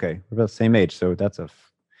 Oh, okay. We're about the same age. So that's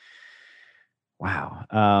wow.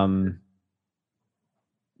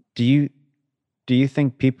 Do you do you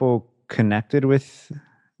think people connected with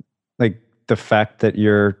like the fact that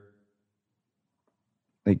you're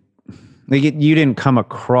like you didn't come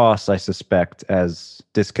across, I suspect, as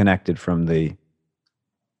disconnected from the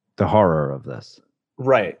horror of this?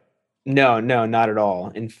 Right. No, no, not at all.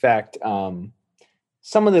 In fact,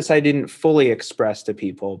 some of this I didn't fully express to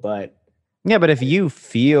people, but Yeah, but if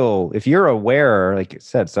you're aware, like you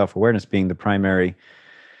said, self-awareness being the primary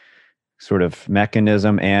sort of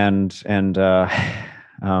mechanism and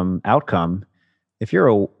outcome, if you're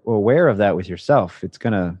aware of that with yourself, it's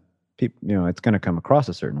gonna it's gonna come across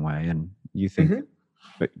a certain way, and you think. Mhm.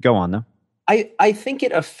 But go on though. I think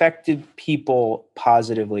it affected people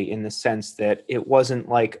positively in the sense that it wasn't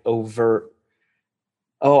like overt,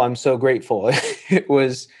 oh, I'm so grateful. It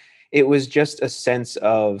was just a sense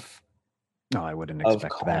No, I wouldn't of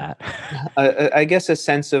expect calm. that. I guess a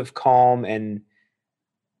sense of calm and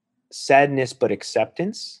sadness, but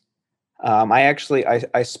acceptance. I actually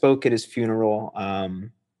I spoke at his funeral,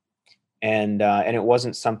 and it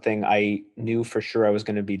wasn't something I knew for sure I was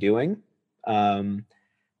going to be doing, um,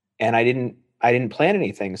 and I didn't plan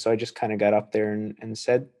anything, so I just kind of got up there and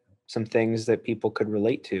said some things that people could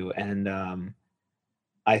relate to, and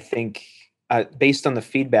I think based on the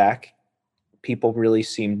feedback, people really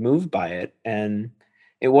seemed moved by it, and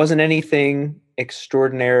it wasn't anything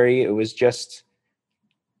extraordinary. It was just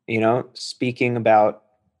speaking about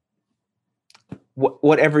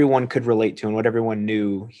what everyone could relate to and what everyone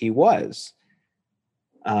knew he was.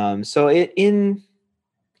 So in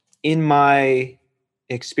my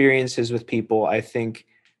experiences with people, I think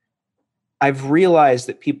I've realized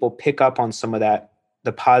that people pick up on some of that,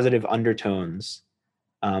 the positive undertones,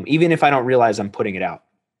 even if I don't realize I'm putting it out.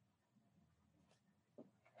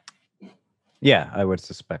 Yeah, I would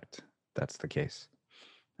suspect that's the case.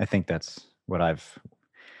 I think that's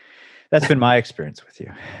been my experience with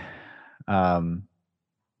you.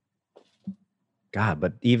 God,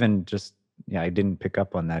 but even just I didn't pick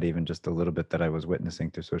up on that even just a little bit that I was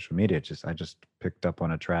witnessing through social media. I just picked up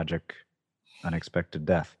on a tragic, unexpected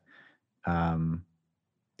death. I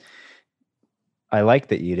like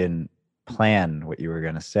that you didn't plan what you were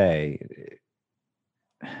going to say.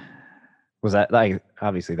 Was that like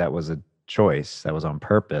obviously that was a choice that was on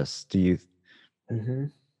purpose? Mm-hmm.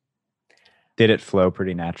 Did it flow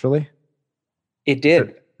pretty naturally? It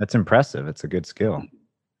did. That's impressive. It's a good skill.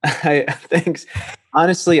 Thanks.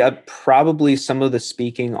 Honestly, probably some of the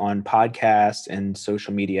speaking on podcasts and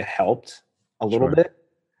social media helped a little Sure. bit.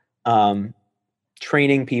 Um,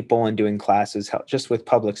 Training people and doing classes helped just with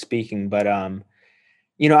public speaking. But I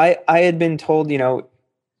had been told,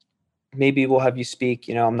 maybe we'll have you speak.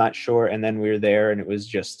 I'm not sure. And then we were there, and it was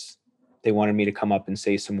just they wanted me to come up and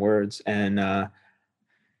say some words, and I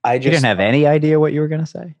You didn't just have any idea what you were going to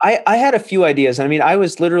say? I had a few ideas. I mean, I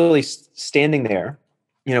was literally standing there.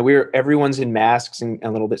 Everyone's in masks and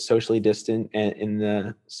a little bit socially distant in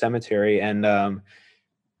the cemetery, and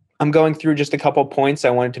I'm going through just a couple points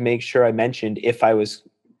I wanted to make sure I mentioned if I was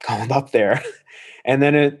going up there, and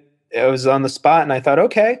then it was on the spot, and I thought,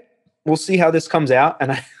 okay, we'll see how this comes out,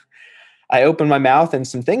 and I opened my mouth, and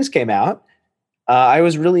some things came out. I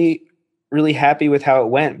was really really happy with how it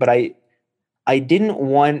went, but I didn't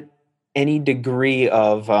want any degree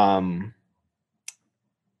of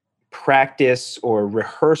practice or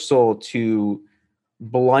rehearsal to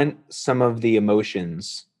blunt some of the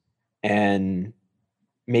emotions and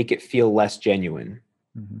make it feel less genuine.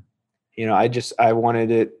 Mm-hmm. I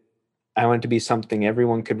wanted to be something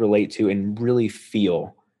everyone could relate to and really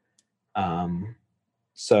feel.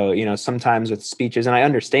 So, sometimes with speeches, and I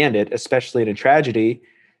understand it, especially in a tragedy,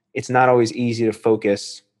 it's not always easy to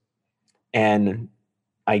focus. And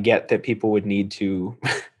I get that people would need to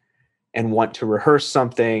and want to rehearse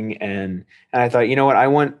something. And I thought, you know what, I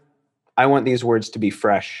want these words to be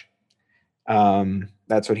fresh.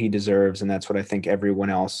 That's what he deserves, and that's what I think everyone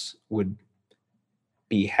else would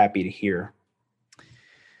be happy to hear.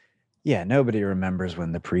 Yeah, nobody remembers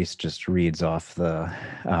when the priest just reads off the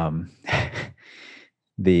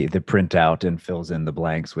the printout and fills in the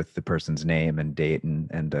blanks with the person's name and date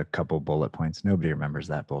and a couple bullet points. Nobody remembers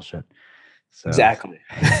that bullshit. So Exactly.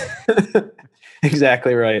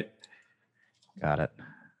 Exactly right. got it.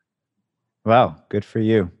 Wow, good for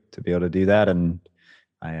you to be able to do that. And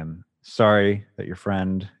I am sorry that your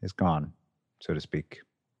friend is gone, so to speak.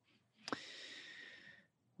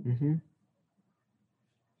 Mm-hmm.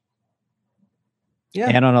 Yeah.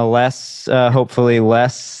 And on a less, hopefully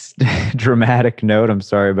less dramatic note, I'm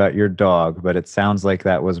sorry about your dog, but it sounds like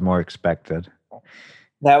that was more expected.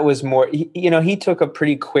 That was more, he took a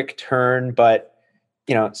pretty quick turn, but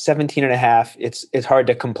 17 and a half, it's hard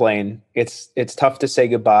to complain. It's tough to say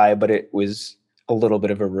goodbye, but it was a little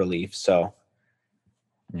bit of a relief. So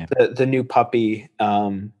Yeah. the new puppy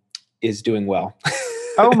is doing well.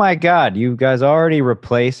 Oh my God, you guys already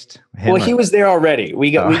replaced him. Well, he was there already.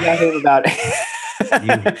 We got him about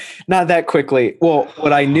not that quickly. Well,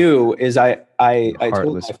 what I knew is I told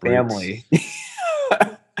Heartless my brutes. family.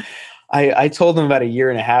 I told them about a year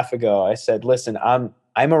and a half ago. I said, "Listen,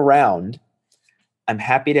 I'm around. I'm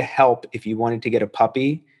happy to help if you wanted to get a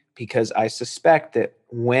puppy, because I suspect that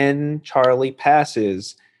when Charlie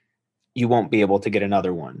passes, you won't be able to get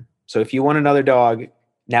another one. So if you want another dog,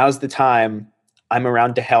 now's the time. I'm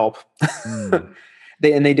around to help."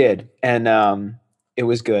 They did, and it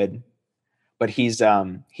was good. But he's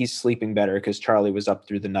sleeping better because Charlie was up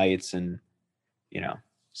through the nights, and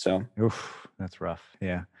so Oof, that's rough.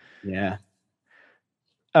 Yeah. yeah.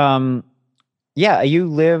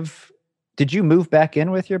 Yeah, did you move back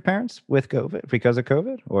in with your parents with COVID because of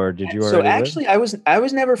COVID, or did you So already actually, live? I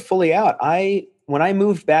was never fully out. When I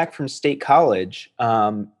moved back from state college,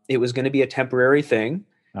 it was going to be a temporary thing.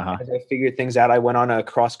 Uh-huh. As I figured things out, I went on a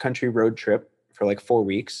cross country road trip for like 4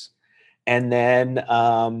 weeks, and then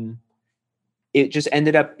it just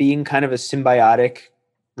ended up being kind of a symbiotic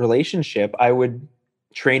relationship. I would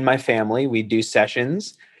train my family, we'd do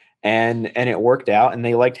sessions, and it worked out, and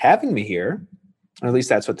they liked having me here, or at least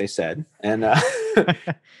that's what they said. And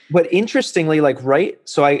but interestingly, like, right,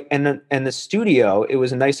 so and the studio, it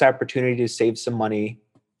was a nice opportunity to save some money,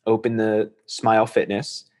 open the Smile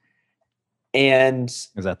Fitness, and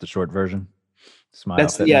Is that the short version? Smile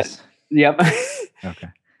that's Fitness. yep. Okay.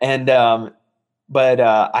 And but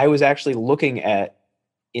I was actually looking at,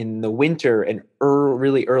 in the winter and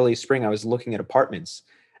really early spring, I was looking at apartments,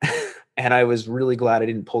 and I was really glad I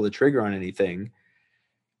didn't pull the trigger on anything,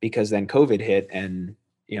 because then COVID hit, and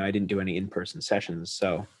I didn't do any in-person sessions.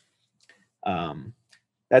 So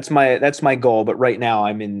that's my goal. But right now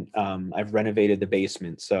I've renovated the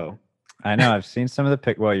basement. So I know I've seen some of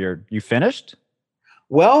the well, you finished?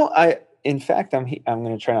 well, in fact, I'm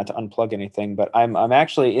going to try not to unplug anything, but I'm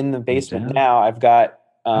actually in the basement now. I've got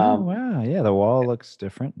oh wow, yeah, the wall looks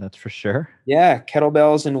different, that's for sure. yeah,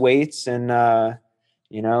 kettlebells and weights, and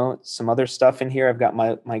some other stuff in here. I've got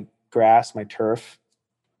my grass, my turf,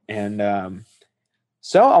 and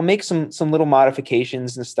so I'll make some little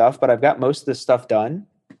modifications and stuff, but I've got most of the stuff done.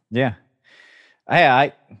 Yeah.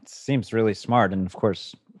 I it seems really smart, and of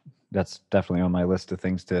course that's definitely on my list of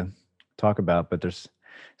things to talk about, but there's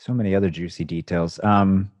so many other juicy details.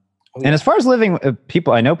 And as far as living,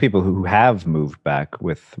 I know people who have moved back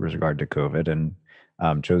with regard to COVID and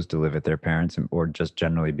chose to live with their parents or just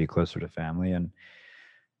generally be closer to family. And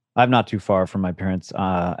I'm not too far from my parents.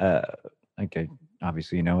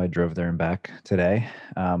 Obviously, I drove there and back today.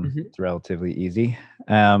 It's relatively easy.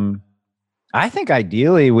 I think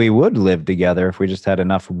ideally we would live together if we just had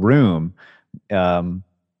enough room,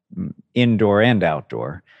 indoor and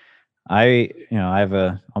outdoor. I have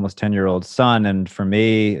a almost 10-year-old son, and for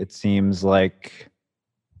me, it seems like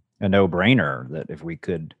a no-brainer that if we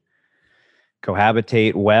could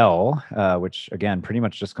cohabitate well, which again, pretty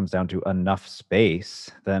much just comes down to enough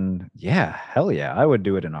space, then yeah, hell yeah, I would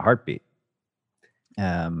do it in a heartbeat.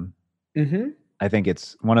 I think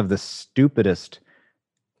it's one of the stupidest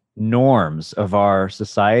norms of our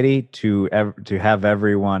society to have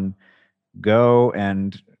everyone go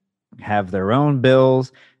and have their own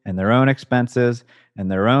bills and their own expenses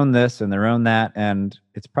and their own this and their own that. And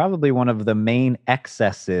it's probably one of the main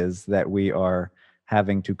excesses that we are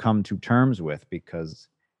having to come to terms with, because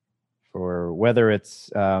for whether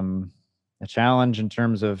it's a challenge in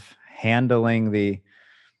terms of handling the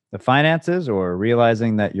finances, or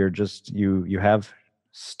realizing that you're just you have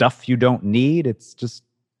stuff you don't need, it's just,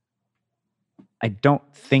 I don't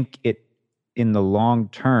think it in the long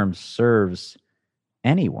term serves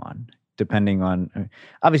anyone. Depending on,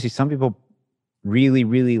 obviously some people really,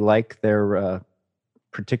 really like their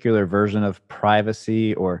particular version of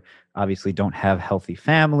privacy, or obviously don't have healthy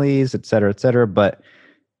families, et cetera, et cetera. But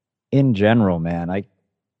in general, man,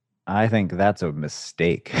 I think that's a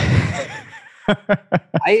mistake.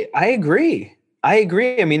 I agree. I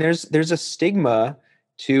agree. I mean, there's a stigma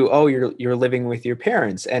to, oh, you're living with your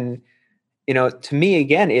parents, and to me,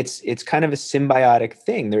 again, it's kind of a symbiotic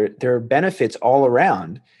thing. There are benefits all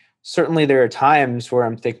around. Certainly there are times where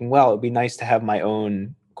I'm thinking, well, it'd be nice to have my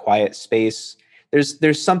own quiet space.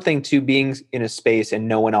 there's something to being in a space and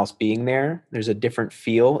no one else being there. There's a different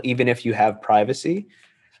feel, even if you have privacy.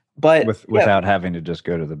 But without having to just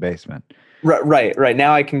go to the basement. Right.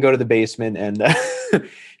 Now I can go to the basement and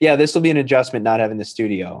yeah, this will be an adjustment not having the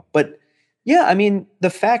studio. But yeah, I mean, the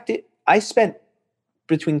fact that I spent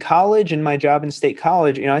between college and my job in state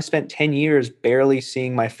college, I spent 10 years barely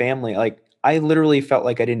seeing my family. Like I literally felt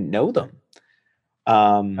like I didn't know them.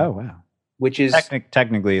 Oh, wow. Which is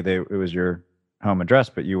technically it was your home address,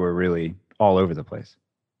 but you were really all over the place.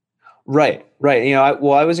 Right. I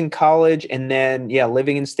was in college and then,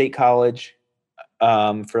 living in state college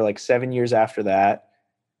for like 7 years after that.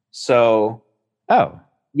 So. Oh.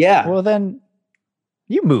 Yeah. Well, then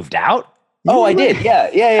you moved out. I did.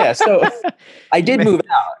 Yeah. So I did move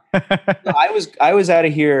out. I was out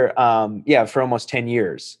of here, for almost 10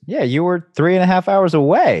 years. Yeah, you were 3.5 hours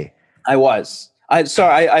away. I was.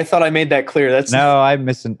 Sorry, I thought I made that clear.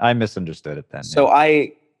 I misunderstood it then. So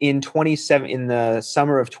in the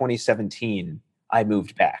summer of 2017, I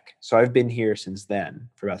moved back. So I've been here since then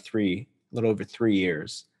for about a little over 3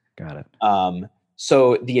 years. Got it.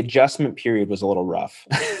 So the adjustment period was a little rough.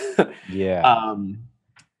 Yeah.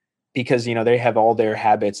 Because, they have all their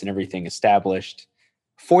habits and everything established.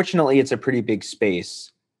 Fortunately, it's a pretty big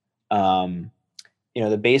space.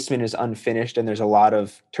 The basement is unfinished and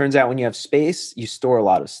turns out when you have space, you store a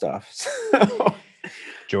lot of stuff.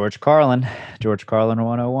 George Carlin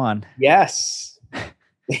 101. Yes.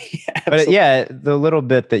 But the little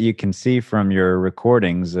bit that you can see from your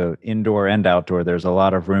recordings, indoor and outdoor, there's a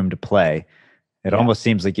lot of room to play. It almost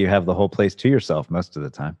seems like you have the whole place to yourself most of the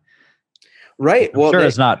time. Right. I'm sure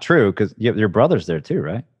it's not true because your brother's there too,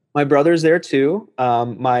 right? My brother's there too.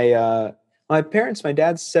 My parents, my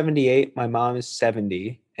dad's 78, my mom is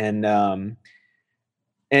 70. And so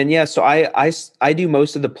I do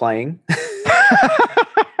most of the playing.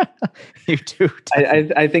 You do.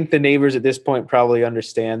 I think the neighbors at this point probably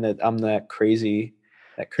understand that I'm that crazy.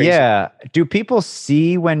 Yeah. Do people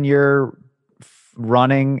see when you're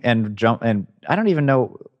running and jump? And I don't even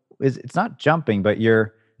know, it's not jumping, but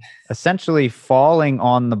you're essentially falling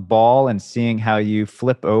on the ball and seeing how you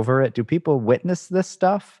flip over it. Do people witness this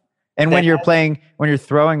stuff? And when you're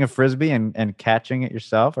throwing a Frisbee and catching it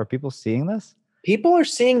yourself, are people seeing this? People are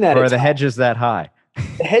seeing that. Or are the hedges that high?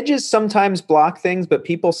 The hedges sometimes block things, but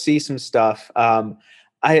people see some stuff. I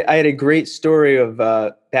had a great story of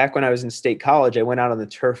back when I was in state college. I went out on the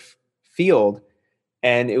turf field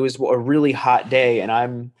and it was a really hot day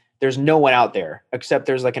and there's no one out there except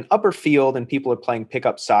there's like an upper field and people are playing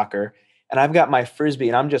pickup soccer. And I've got my Frisbee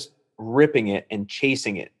and I'm just ripping it and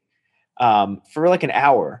chasing it for like an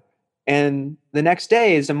hour. And the next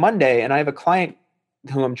day is a Monday and I have a client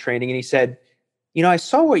who I'm training and he said, I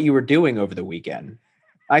saw what you were doing over the weekend.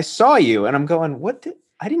 I saw you. And I'm going,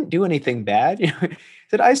 I didn't do anything bad. He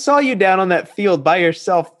said, I saw you down on that field by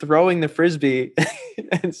yourself throwing the Frisbee.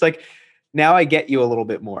 And it's like, now I get you a little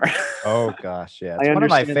bit more. Oh gosh. Yeah. It's one of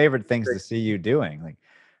my favorite things to see you doing.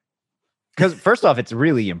 Because first off, it's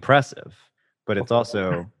really impressive, but it's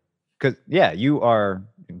also because you are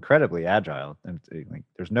incredibly agile and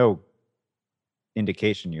there's no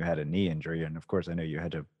indication you had a knee injury. And of course I know you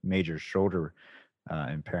had a major shoulder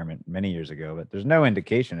impairment many years ago, but there's no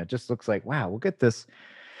indication. It just looks like, wow, look at this.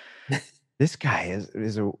 This guy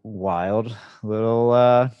is a wild little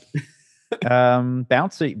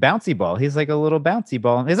bouncy ball. He's like a little bouncy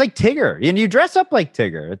ball. He's like Tigger, and you dress up like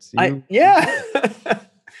Tigger.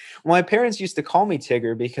 Well, my parents used to call me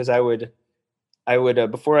Tigger because I would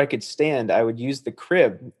before I could stand, I would use the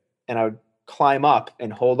crib and I would climb up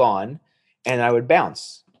and hold on, and I would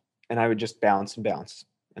bounce, and I would just bounce and bounce,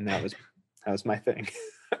 and that was my thing.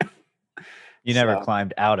 You never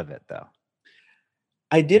climbed out of it though.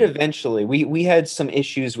 I did eventually. We had some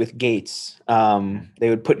issues with gates. They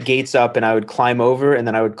would put gates up and I would climb over and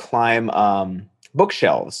then I would climb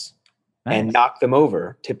bookshelves and knock them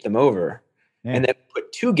over, tip them over. Yeah. And then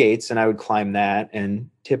put 2 gates and I would climb that and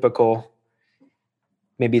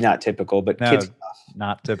maybe not typical, but kid stuff.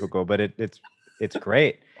 Not typical, but it's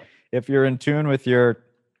great. If you're in tune with your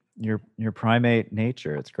primate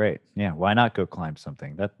nature, it's great. Yeah, why not go climb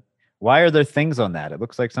something? Why are there things on that? It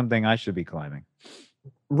looks like something I should be climbing.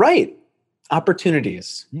 Right.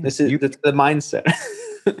 Opportunities. Yeah, that's the mindset.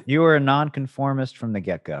 You were a nonconformist from the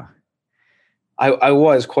get-go. I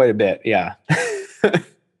was quite a bit, yeah.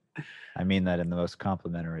 I mean that in the most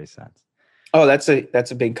complimentary sense. Oh, that's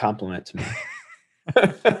a big compliment to me.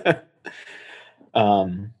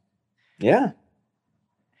 Yeah.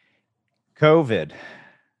 COVID.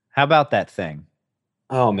 How about that thing?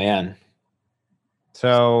 Oh man.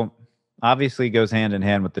 So obviously goes hand in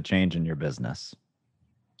hand with the change in your business.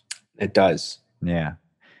 It does. Yeah.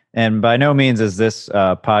 And by no means is this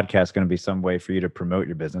podcast going to be some way for you to promote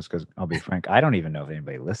your business, because I'll be frank, I don't even know if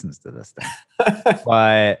anybody listens to this thing.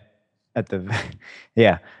 But at the,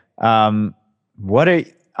 yeah. What are,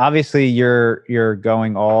 obviously you're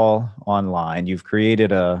going all online. You've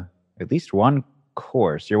created at least one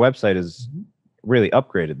course. Your website is really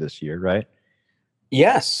upgraded this year, right?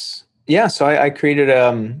 Yes. Yeah. So I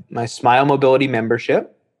created my Smile Mobility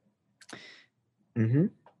membership. Mm-hmm.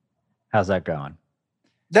 How's that going?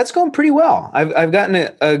 That's going pretty well. I've gotten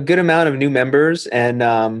a good amount of new members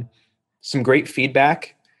and some great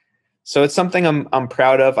feedback. So it's something I'm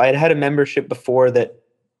proud of. I had a membership before that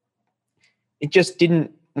it just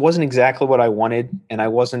wasn't exactly what I wanted, and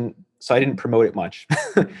so I didn't promote it much.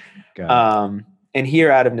 And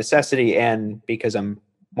here, out of necessity and because I'm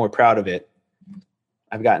more proud of it,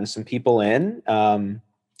 I've gotten some people in. I'm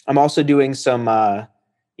also doing some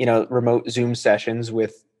remote Zoom sessions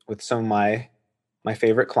with some of my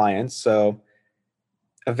favorite clients. So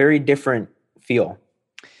a very different feel.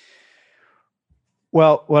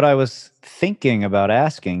 Well, what I was thinking about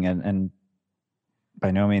asking, and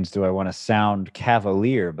by no means do I want to sound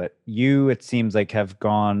cavalier, but you, it seems like, have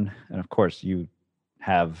gone, and of course you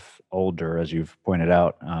have older, as you've pointed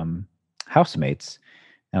out, housemates.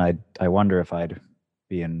 And I wonder if I'd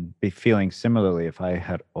be feeling similarly if I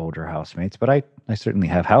had older housemates, but I certainly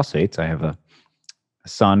have housemates. I have a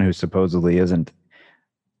son who supposedly isn't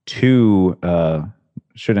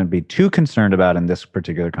shouldn't be too concerned about in this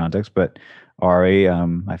particular context, but Ari,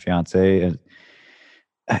 my fiance,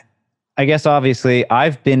 I guess obviously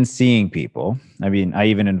I've been seeing people. I mean, I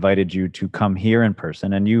even invited you to come here in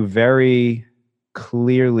person, and you very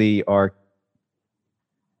clearly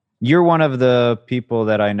you're one of the people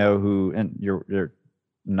that I know who, and your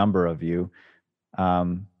number of you,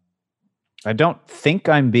 I don't think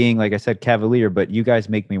I'm being, like I said, cavalier, but you guys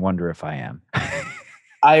make me wonder if I am.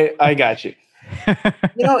 I got you.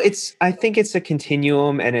 I think it's a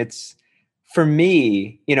continuum, and it's, for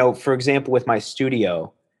me, for example, with my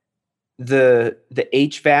studio, the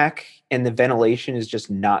HVAC and the ventilation is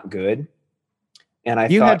just not good.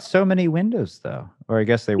 And you had so many windows though, or I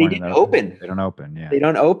guess they weren't open. They don't open. Yeah, they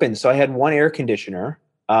don't open. So I had one air conditioner,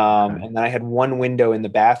 and then I had one window in the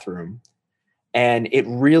bathroom, and it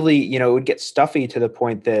really, it would get stuffy to the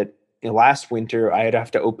point that last winter I'd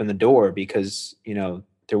have to open the door because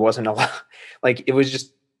there wasn't a lot. Like, it was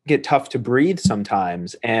just get tough to breathe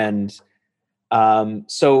sometimes, and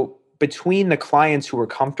so between the clients who were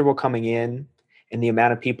comfortable coming in and the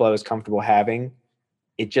amount of people I was comfortable having,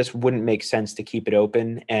 it just wouldn't make sense to keep it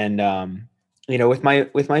open. And with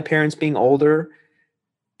my parents being older,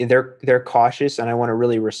 they're cautious, and I want to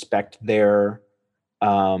really respect their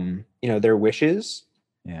their wishes.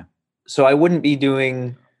 Yeah. So I would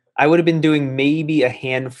have been doing maybe a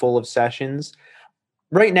handful of sessions.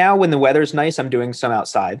 Right now, when the weather's nice, I'm doing some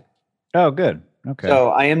outside. Oh, good. Okay. So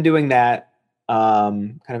I am doing that,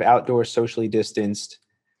 kind of outdoor, socially distanced.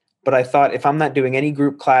 But I thought, if I'm not doing any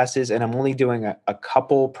group classes and I'm only doing a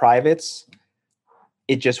couple privates,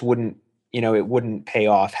 it just wouldn't pay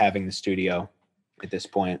off having the studio at this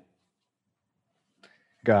point.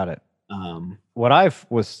 Got it. What I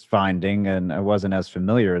was finding, and I wasn't as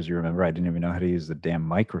familiar as you remember, I didn't even know how to use the damn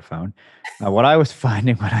microphone. What I was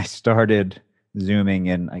finding when I started Zooming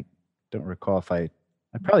in, I don't recall if I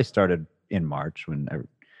probably started in March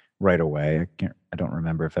right away. I don't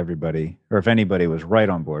remember if everybody or if anybody was right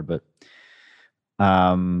on board, but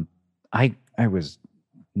I was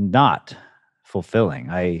not fulfilling.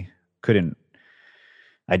 I didn't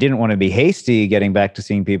want to be hasty getting back to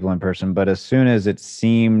seeing people in person, but as soon as it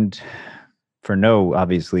seemed, for no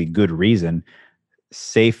obviously good reason,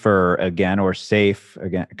 safer again, or safe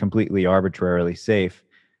again, completely arbitrarily safe,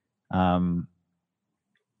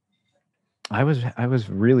 I was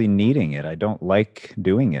really needing it. I don't like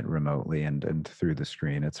doing it remotely and through the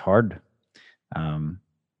screen. It's hard.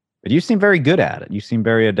 But you seem very good at it. You seem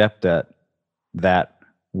very adept at that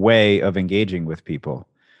way of engaging with people.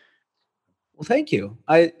 Well, thank you.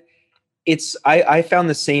 I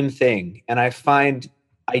found the same thing, and I find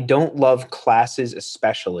I don't love classes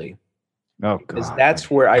especially. Oh, because God.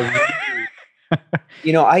 That's where I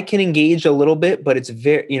really, I can engage a little bit, but it's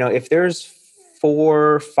very, if there's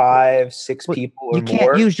 4, 5, 6 people or more, you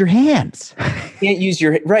can't use your hands. You can't use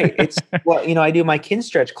your, right. It's, I do my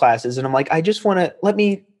Kinstretch classes, and I'm like, I just want to let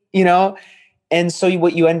me, and so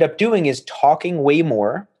what you end up doing is talking way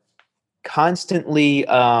more, constantly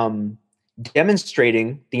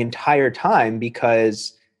demonstrating the entire time,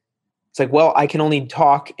 because it's like, well, I can only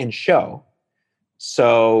talk and show.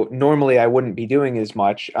 So normally I wouldn't be doing as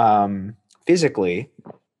much physically.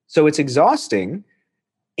 So it's exhausting.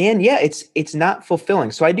 And yeah, it's not fulfilling.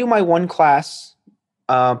 So I do my one class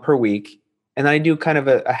per week, and then I do kind of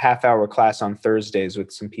a half hour class on Thursdays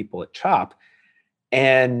with some people at Chop,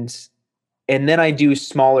 and then I do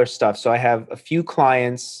smaller stuff. So I have a few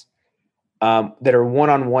clients that are one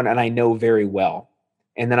on one, and I know very well,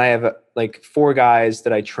 and then I have like 4 guys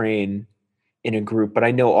that I train in a group, but I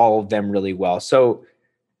know all of them really well. So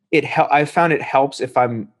I found it helps if I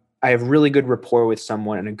have really good rapport with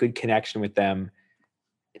someone and a good connection with them.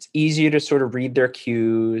 It's easier to sort of read their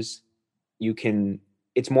cues.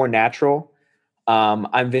 It's more natural.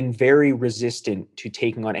 I've been very resistant to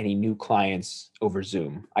taking on any new clients over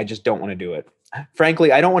Zoom. I just don't want to do it.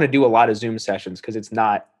 Frankly, I don't want to do a lot of Zoom sessions because it's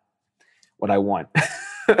not what I want.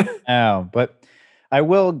 Oh, but I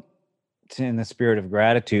will, in the spirit of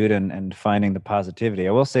gratitude and finding the positivity,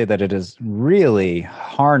 I will say that it is really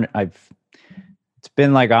hard. It's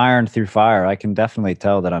been like iron through fire. I can definitely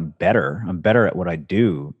tell that I'm better. I'm better at what I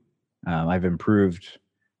do. I've improved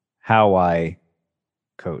how I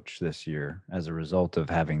coach this year as a result of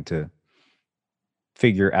having to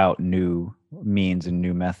figure out new means and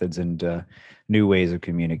new methods and new ways of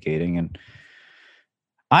communicating. And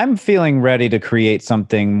I'm feeling ready to create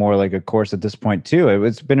something more like a course at this point too.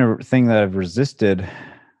 It's been a thing that I've resisted,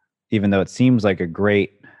 even though it seems like a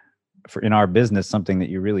great, for in our business, something that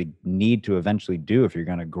you really need to eventually do if you're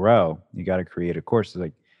going to grow. You got to create a course. It's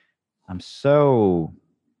like, I'm so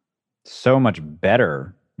much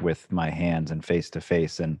better with my hands and face to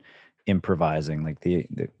face and improvising, like the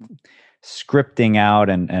scripting out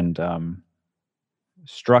and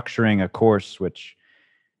structuring a course, which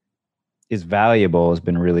is valuable, has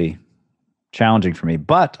been really challenging for me.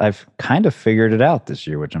 But I've kind of figured it out this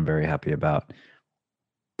year, which I'm very happy about.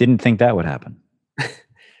 Didn't think that would happen.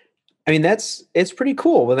 I mean, it's pretty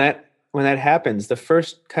cool when that happens. The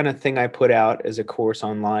first kind of thing I put out as a course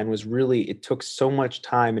online was really, it took so much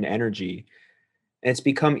time and energy, and it's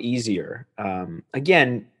become easier.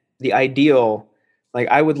 Again, the ideal, like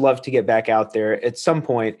I would love to get back out there at some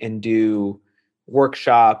point and do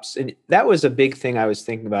workshops. And that was a big thing I was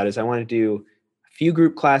thinking about, is I want to do a few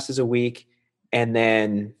group classes a week, and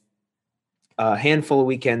then a handful of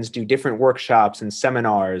weekends do different workshops and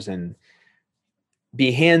seminars and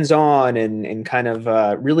be hands-on and kind of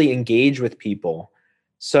really engage with people.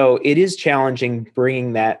 So it is challenging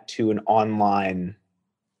bringing that to an online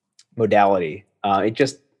modality.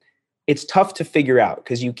 It's tough to figure out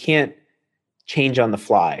because you can't change on the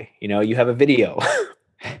fly. You have a video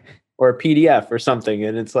or a PDF or something,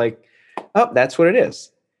 and it's like, oh, that's what it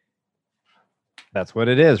is. That's what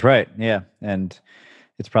it is, right? Yeah, and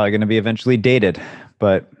it's probably going to be eventually dated,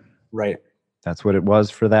 but right, that's what it was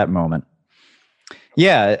for that moment.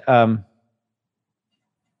 Yeah,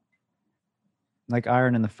 like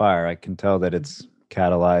iron in the fire, I can tell that it's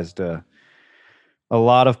catalyzed a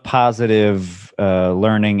lot of positive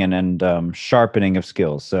learning and sharpening of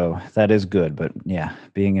skills. So that is good. But yeah,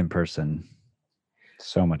 being in person,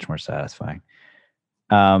 so much more satisfying.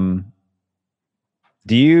 I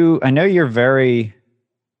know you're very,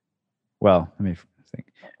 well, let me think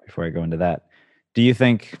before I go into that. Do you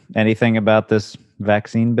think anything about this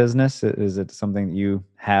vaccine business? Is it something that you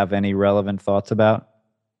have any relevant thoughts about?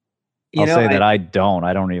 I'll say that I don't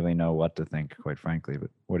really know what to think, quite frankly, but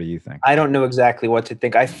what do you think? I don't know exactly what to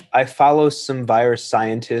think. I follow some virus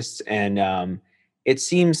scientists, and it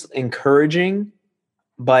seems encouraging,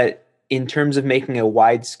 but in terms of making a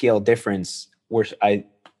wide scale difference,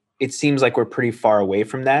 it seems like we're pretty far away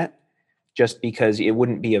from that, just because it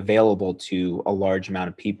wouldn't be available to a large amount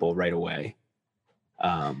of people right away.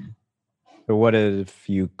 But what if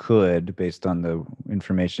you could, based on the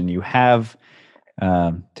information you have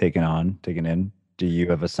taken in, do you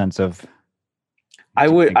have a sense of? I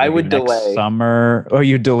would delay summer. Oh,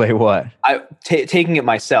 you delay what? Taking it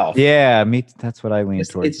myself. Yeah, that's what I lean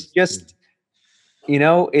towards. It's just,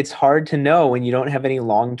 it's hard to know when you don't have any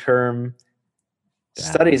long-term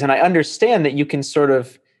studies. And I understand that you can sort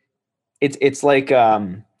of, it's like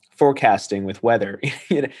forecasting with weather.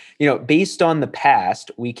 Based on the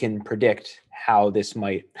past, we can predict how this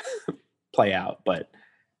might play out. But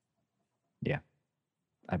yeah,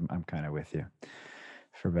 I'm kind of with you,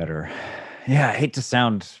 for better. Yeah, I hate to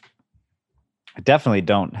sound. I definitely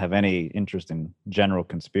don't have any interest in general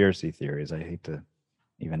conspiracy theories. I hate to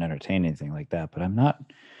even entertain anything like that, but I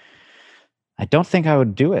don't think I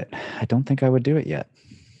would do it. I don't think I would do it yet.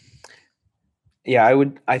 Yeah,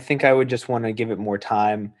 I think I would just want to give it more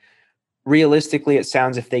time. Realistically, it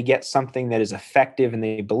sounds, if they get something that is effective and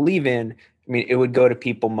they believe in, I mean, it would go to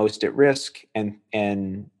people most at risk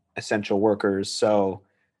and essential workers. So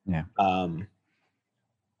yeah.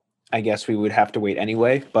 I guess we would have to wait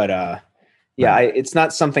anyway, but Yeah, Right. it's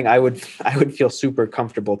not something I would I would feel super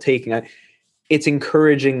comfortable taking. It's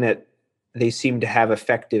encouraging that they seem to have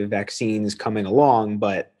effective vaccines coming along,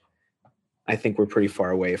 but I think we're pretty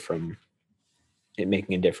far away from it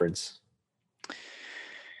making a difference.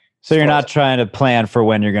 So As you're far as not trying to plan for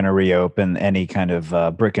when you're going to reopen any kind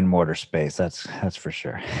of brick and mortar space. That's for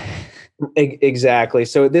sure. Exactly.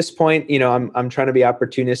 So at this point, I'm trying to be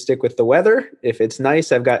opportunistic with the weather. If it's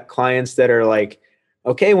nice, I've got clients that are like,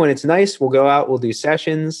 okay, when it's nice, we'll go out, we'll do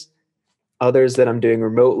sessions. Others that I'm doing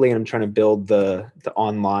remotely, and I'm trying to build the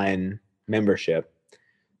online membership.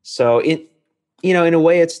 So in a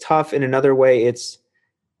way, it's tough. In another way, it's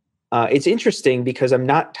interesting because I'm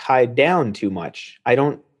not tied down too much. I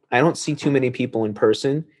don't see too many people in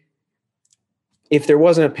person. If there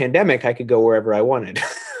wasn't a pandemic, I could go wherever I wanted.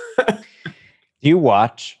 Do you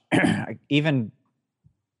watch even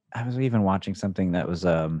I was even watching something that was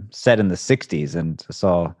set in the 60s and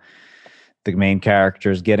saw the main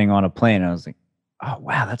characters getting on a plane. And I was like, oh,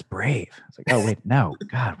 wow, that's brave. I was like, oh, wait, no,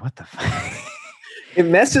 God, what the fuck? It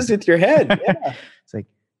messes with your head. Yeah. It's like,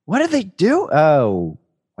 what did they do? Oh,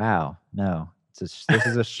 wow, no. This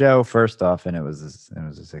is a show, first off, and it was the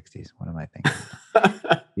 60s. What am I thinking?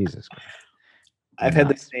 Jesus Christ. I've had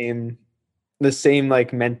the same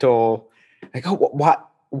like mental, like, oh,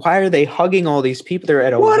 why are they hugging all these people? They're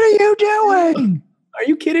at a. What are you doing? Are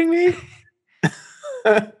you kidding me?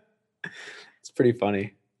 It's pretty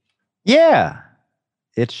funny. Yeah,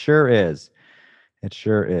 it sure is. It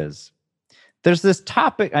sure is. There's this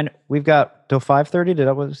topic, and we've got till 5:30. Did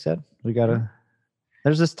that what we said?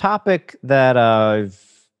 There's this topic that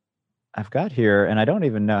I've got here, and I don't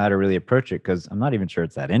even know how to really approach it because I'm not even sure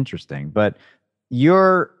it's that interesting. But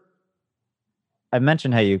I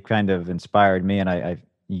mentioned how you kind of inspired me, and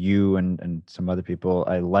you and some other people.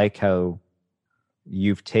 I like how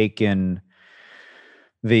you've taken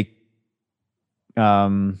the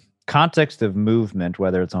context of movement,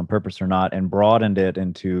 whether it's on purpose or not, and broadened it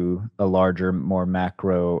into a larger, more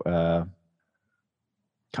macro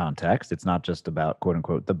context. It's not just about quote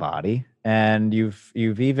unquote the body. And you've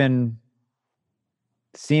even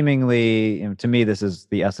seemingly, to me, this is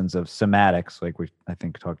the essence of somatics, like we I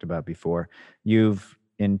think talked about before. You've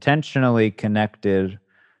intentionally connected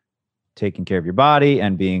taking care of your body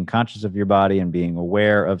and being conscious of your body and being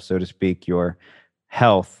aware of, so to speak, your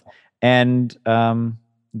health and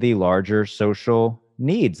the larger social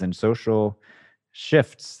needs and social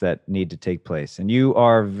shifts that need to take place. And you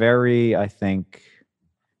are very, I think,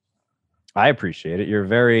 I appreciate it. You're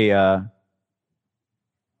very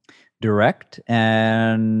direct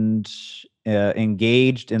and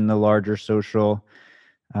engaged in the larger social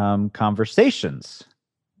conversations,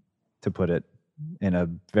 to put it in a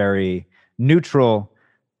very neutral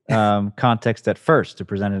context at first, to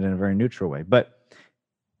present it in a very neutral way. But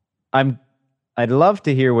I'd love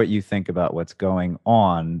to hear what you think about what's going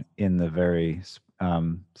on in the very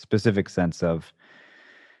specific sense of,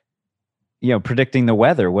 predicting the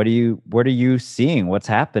weather. What are you seeing? What's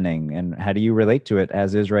happening, and how do you relate to it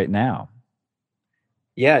as is right now?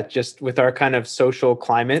 Yeah, just with our kind of social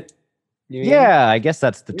climate. Yeah, I guess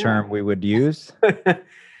that's the term we would use.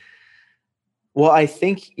 Well, I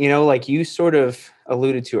think, like you sort of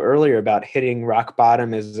alluded to earlier about hitting rock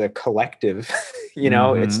bottom as a collective,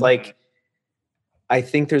 it's like, I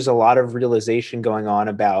think there's a lot of realization going on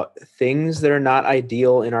about things that are not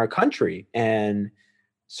ideal in our country and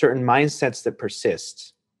certain mindsets that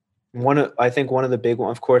persist. I think one of the big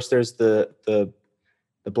ones, of course, there's the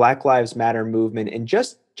Black Lives Matter movement and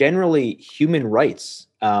just generally human rights,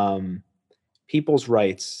 people's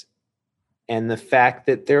rights, and the fact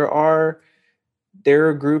that there are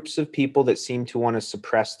groups of people that seem to want to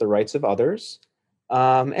suppress the rights of others.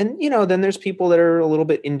 And, then there's people that are a little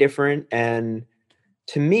bit indifferent. And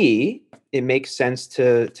to me, it makes sense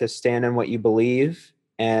to stand on what you believe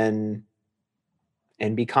and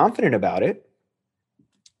be confident about it.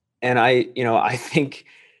 And I think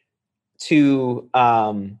to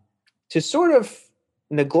sort of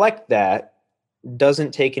neglect that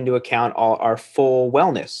doesn't take into account all our full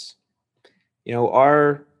wellness.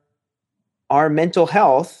 Our mental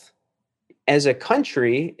health as a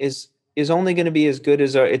country is only going to be as good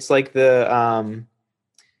as it's like you're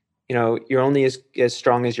only as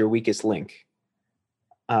strong as your weakest link.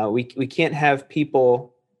 We can't have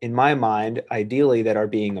people, in my mind, ideally, that are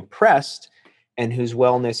being oppressed and whose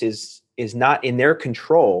wellness is not in their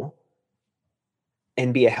control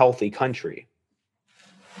and be a healthy country.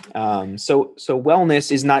 So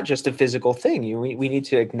wellness is not just a physical thing. We need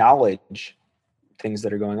to acknowledge things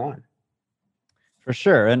that are going on. For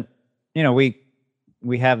sure. And,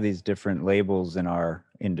 we have these different labels in our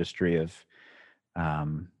industry of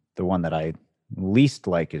the one that I least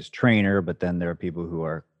like is trainer, but then there are people who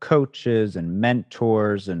are coaches and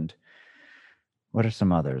mentors, and what are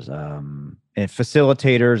some others? And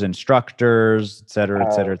facilitators, instructors, et cetera,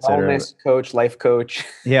 et cetera, et cetera. Wellness coach, life coach.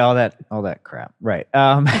 Yeah, all that crap. Right.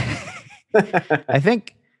 I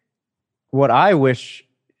think what I wish,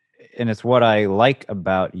 and it's what I like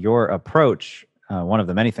about your approach, one of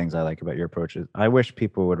the many things I like about your approach is I wish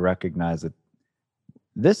people would recognize that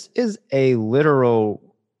this is a literal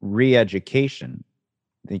re-education.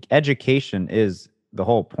 The education is the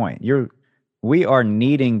whole point. We are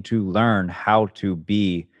needing to learn how to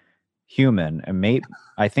be human, and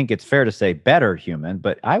I think it's fair to say better human,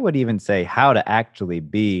 but I would even say how to actually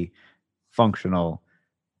be functional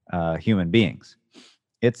human beings.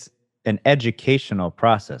 It's an educational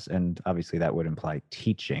process, and obviously that would imply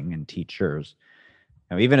teaching and teachers.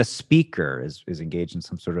 Now, even a speaker is engaged in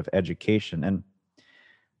some sort of education, and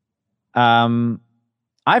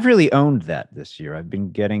I've really owned that this year. I've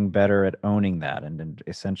been getting better at owning that and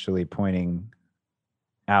essentially pointing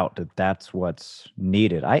out that that's what's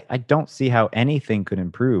needed. I don't see how anything could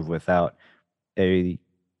improve without a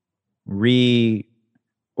reorganizing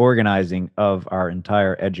of our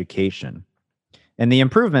entire education. And the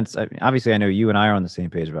improvements, obviously, I know you and I are on the same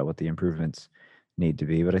page about what the improvements need to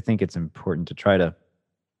be, but I think it's important to try to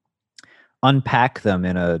unpack them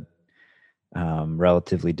in a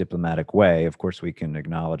relatively diplomatic way. Of course, we can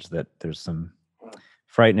acknowledge that there's some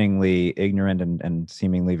frighteningly ignorant and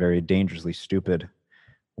seemingly very dangerously stupid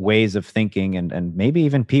ways of thinking and maybe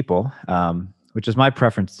even people, which is my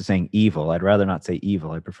preference to saying evil. I'd rather not say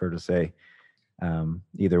evil. I prefer to say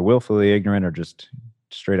either willfully ignorant or just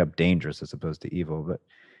straight up dangerous as opposed to evil. But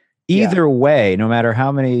either way, no matter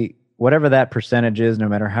how many, whatever that percentage is, no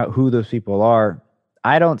matter who those people are,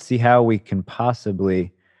 I don't see how we can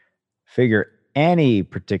possibly figure any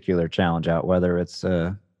particular challenge out, whether it's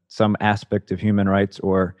some aspect of human rights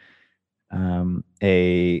or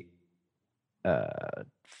a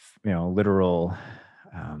literal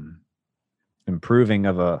improving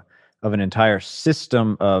of an entire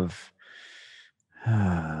system of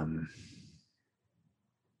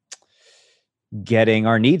getting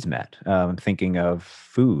our needs met. Thinking of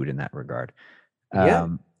food in that regard,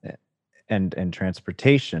 and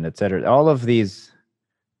transportation, et cetera. All of these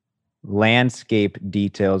landscape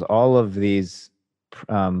details, all of these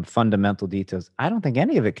fundamental details, I don't think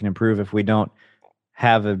any of it can improve if we don't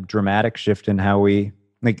have a dramatic shift in how we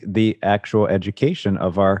like the actual education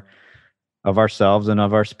of ourselves and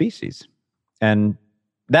of our species. And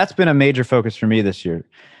that's been a major focus for me this year,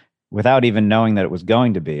 without even knowing that it was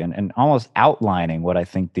going to be, and almost outlining what I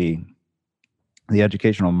think the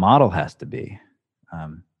educational model has to be.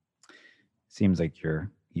 Seems like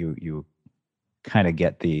you kind of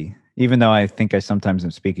get even though I think I sometimes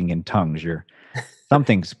am speaking in tongues,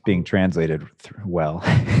 something's being translated well.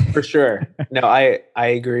 For sure. No, I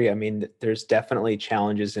agree. I mean, there's definitely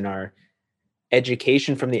challenges in our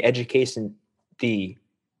education, from the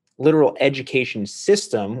literal education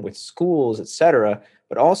system with schools, et cetera,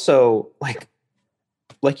 but also like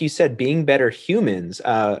you said, being better humans.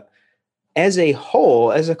 As a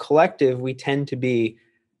whole, as a collective, we tend to be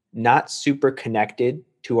not super connected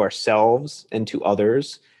to ourselves and to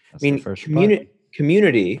others. That's I mean,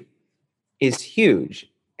 community is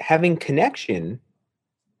huge. Having connection,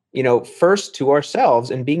 first to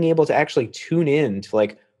ourselves and being able to actually tune in to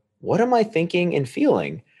what am I thinking and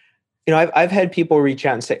feeling? I've had people reach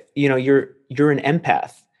out and say, you're an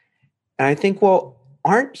empath. And I think, well,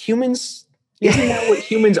 aren't humans, isn't that what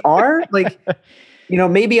humans are?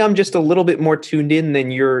 Maybe I'm just a little bit more tuned in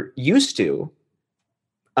than you're used to.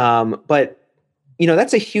 But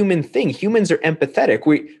that's a human thing. Humans are empathetic.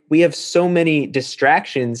 We have so many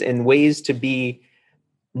distractions and ways to be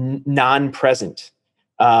non-present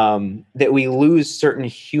that we lose certain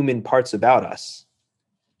human parts about us.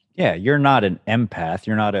 Yeah, you're not an empath.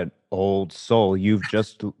 You're not an old soul. You've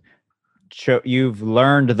just you've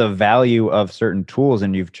learned the value of certain tools,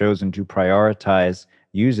 and you've chosen to prioritize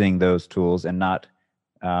using those tools and not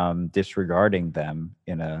disregarding them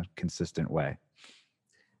in a consistent way.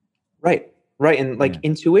 Right. And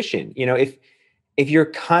intuition, if you're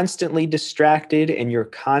constantly distracted and you're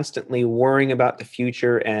constantly worrying about the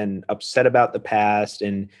future and upset about the past,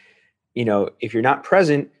 and, if you're not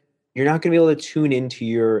present, you're not going to be able to tune into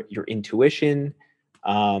your intuition,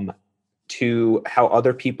 to how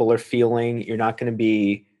other people are feeling. You're not going to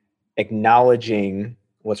be acknowledging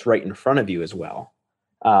what's right in front of you as well.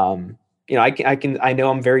 I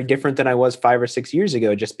know I'm very different than I was 5 or 6 years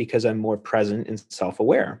ago, just because I'm more present and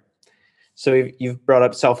self-aware. So you've brought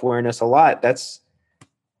up self-awareness a lot. That's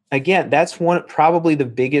probably the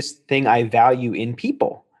biggest thing I value in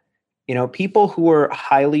people People who are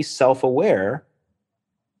highly self-aware,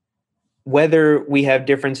 whether we have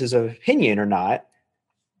differences of opinion or not,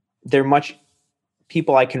 they're much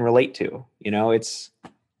people I can relate to. It's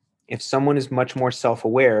if someone is much more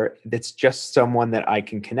self-aware, that's just someone that I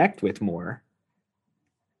can connect with more.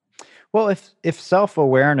 Well, if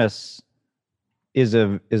self-awareness is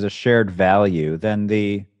a shared value, then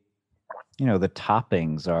the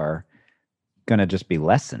toppings are going to just be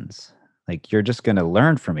lessons. Like you're just going to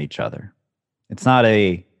learn from each other. It's not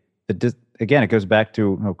again, it goes back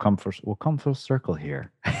to we'll come full circle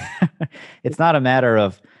here. It's not a matter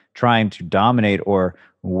of trying to dominate or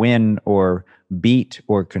win or beat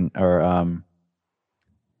or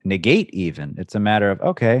negate even. It's a matter of,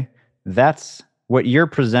 okay, that's what you're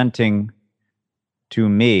presenting to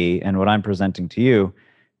me and what I'm presenting to you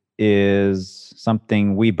is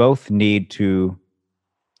something we both need to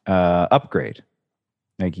upgrade.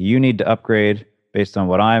 Like you need to upgrade based on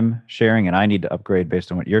what I'm sharing, and I need to upgrade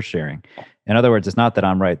based on what you're sharing. In other words, it's not that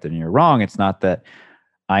I'm right, then you're wrong. It's not that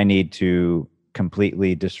I need to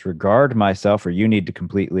completely disregard myself or you need to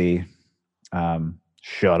completely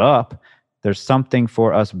shut up. There's something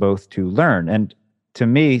for us both to learn. And to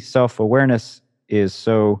me, self-awareness is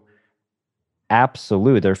so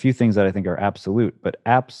absolute. There are a few things that I think are absolute, but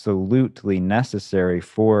absolutely necessary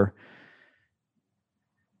for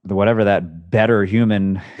whatever that better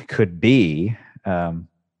human could be,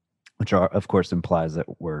 which of course implies that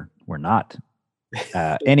we're not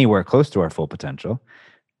anywhere close to our full potential,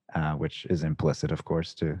 which is implicit, of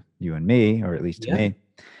course, to you and me, or at least to me.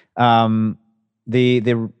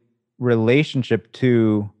 The relationship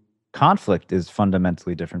to conflict is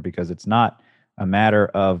fundamentally different because it's not a matter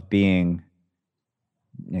of being.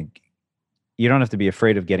 You don't have to be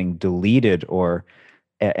afraid of getting deleted or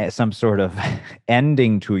some sort of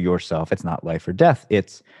ending to yourself. It's not life or death.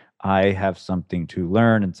 It's I have something to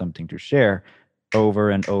learn and something to share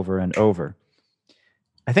over and over and over.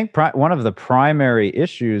 I think one of the primary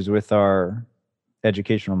issues with our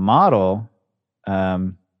educational model,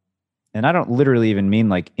 and I don't literally even mean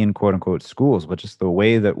like in quote unquote schools, but just the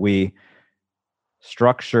way that we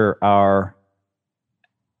structure our,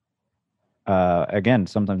 again,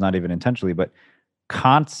 sometimes not even intentionally, but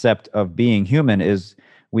concept of being human is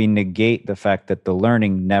we negate the fact that the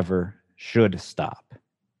learning never should stop.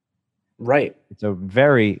 Right. It's a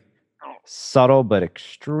very subtle but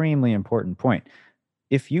extremely important point.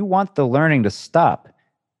 If you want the learning to stop,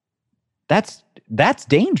 that's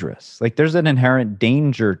dangerous. Like there's an inherent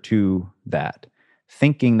danger to that,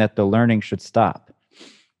 thinking that the learning should stop.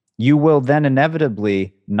 You will then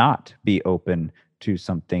inevitably not be open to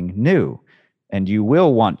something new, and you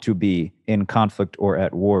will want to be in conflict or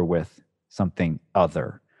at war with something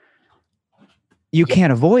other. You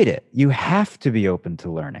can't avoid it. You have to be open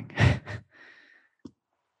to learning.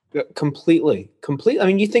 Completely. I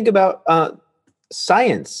mean, you think about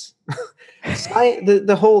science.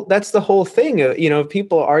 The whole that's the whole thing.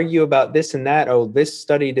 People argue about this and that. Oh, this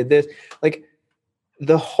study did this. Like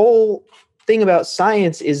the whole thing about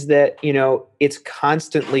science is that it's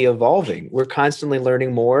constantly evolving. We're constantly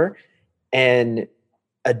learning more and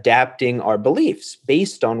adapting our beliefs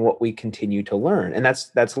based on what we continue to learn. And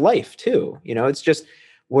that's life too. It's just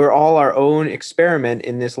we're all our own experiment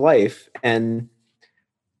in this life and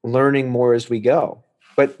learning more as we go.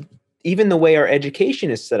 But even the way our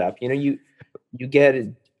education is set up, you get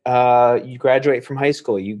you graduate from high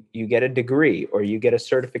school, you get a degree or you get a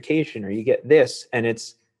certification or you get this, and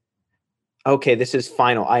it's okay, this is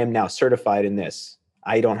final. I am now certified in this.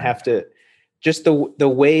 I don't have to. Just the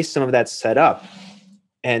way some of that's set up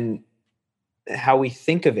and how we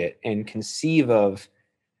think of it and conceive of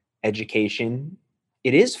education,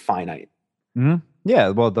 it is finite. Mm-hmm. Yeah,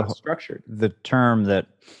 well, the structured. The term that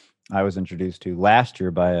I was introduced to last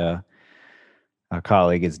year by a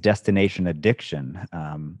colleague is destination addiction.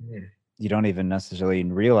 You don't even necessarily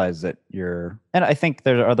realize that and I think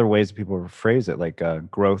there are other ways people phrase it, like a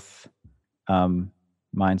growth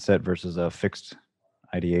mindset versus a fixed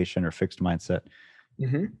ideation or fixed mindset.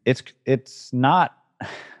 Mm-hmm. It's not.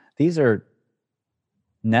 These are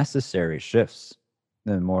necessary shifts.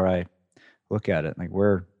 The more I look at it, like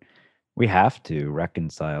we have to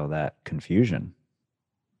reconcile that confusion.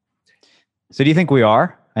 So do you think we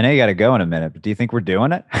are? I know you got to go in a minute, but do you think we're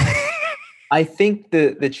doing it? I think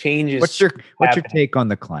the change is. What's your take on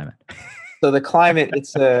the climate? So the climate,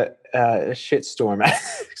 it's a shitstorm.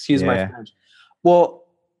 Excuse my French. Well,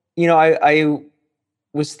 I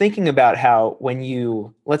was thinking about how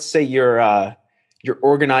when let's say you're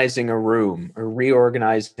organizing a room or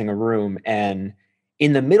reorganizing a room, and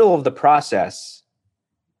in the middle of the process,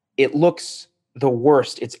 it looks the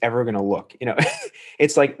worst it's ever going to look.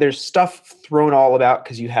 It's like there's stuff thrown all about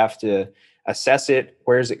because you have to assess it.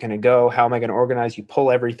 Where's it going to go? How am I going to organize? You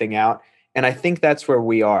pull everything out. And I think that's where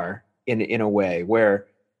we are in a way where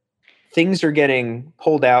things are getting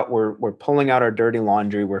pulled out. We're pulling out our dirty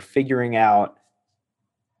laundry. We're figuring out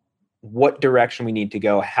what direction we need to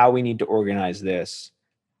go, how we need to organize this.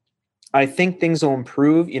 I think things will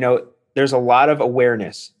improve. There's a lot of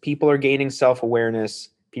awareness. People are gaining self-awareness.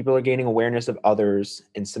 People are gaining awareness of others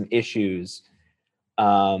and some issues.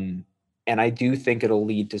 And I do think it'll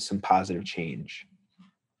lead to some positive change.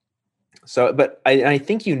 So, but I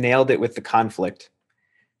think you nailed it with the conflict.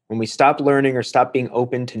 When we stop learning or stop being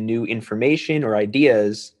open to new information or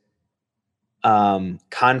ideas,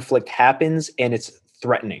 conflict happens and it's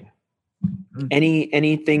threatening.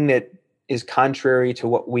 Anything that is contrary to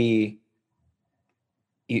what we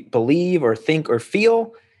believe or think or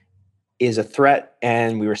feel is a threat,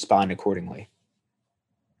 and we respond accordingly.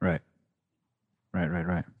 Right.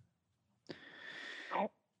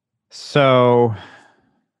 So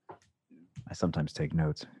I sometimes take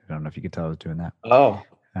notes. I don't know if you could tell I was doing that. Oh.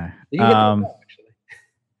 You get that well, actually.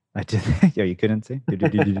 I did. Yeah, you couldn't see?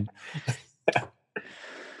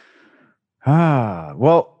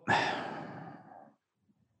 Well,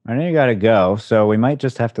 I know you got to go, so we might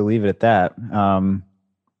just have to leave it at that.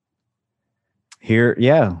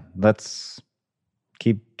 Let's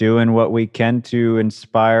keep doing what we can to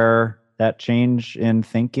inspire that change in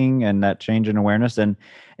thinking and that change in awareness, and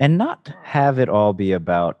not have it all be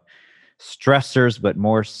about stressors, but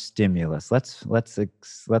more stimulus. Let's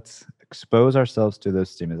expose ourselves to those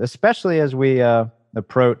stimulus, especially as we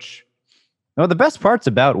approach. No, the best parts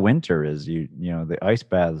about winter is the ice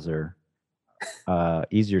baths are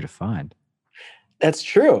easier to find. That's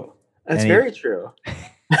true. That's very true.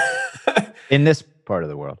 In this part of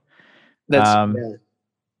the world. That's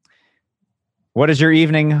What is your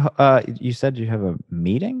evening? You said you have a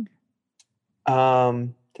meeting?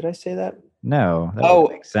 Did I say that? No. That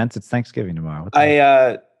makes sense. It's Thanksgiving tomorrow.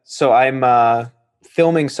 So I'm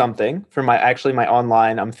filming something for my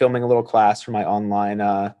online. I'm filming a little class for my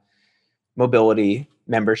online mobility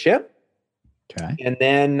membership. Okay. And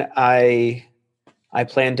then I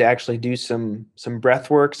plan to actually do some breath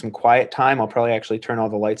work, some quiet time. I'll probably actually turn all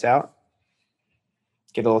the lights out.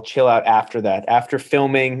 Get a little chill out after that. After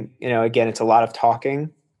filming, again, it's a lot of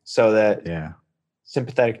talking, so that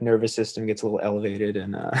sympathetic nervous system gets a little elevated,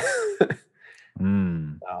 and I've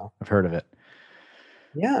heard of it.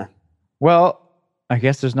 Yeah. Well, I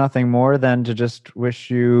guess there's nothing more than to just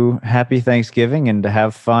wish you happy Thanksgiving and to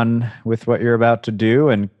have fun with what you're about to do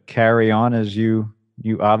and carry on as you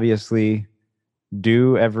obviously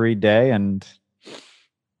do every day, and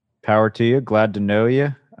power to you. Glad to know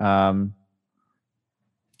you.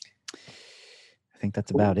 I think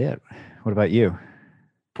that's about it. What about you?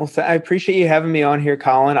 Well, I appreciate you having me on here,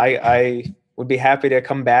 Colin. I would be happy to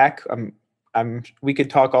come back. We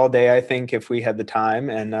could talk all day, I think, if we had the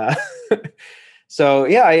time. And so,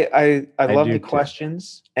 yeah, I love the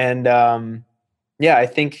questions. And I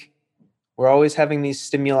think we're always having these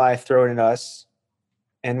stimuli thrown at us.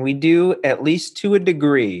 And we do, at least to a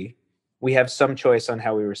degree, we have some choice on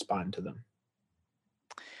how we respond to them.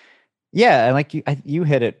 Yeah, and like you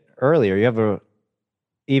hit it earlier. You have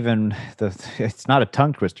it's not a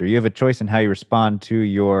tongue twister. You have a choice in how you respond to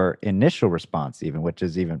your initial response, which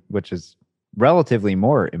is relatively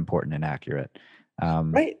more important and accurate.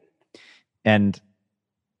 Right. And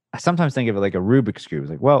I sometimes think of it like a Rubik's Cube.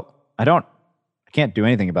 It's like, well, I can't do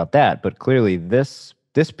anything about that, but clearly this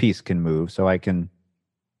piece can move, so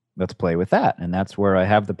let's play with that. And that's where I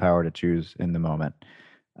have the power to choose in the moment.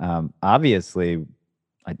 Obviously,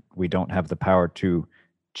 we don't have the power to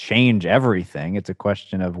change everything. It's a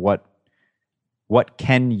question of what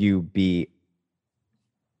can you be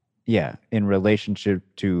in relationship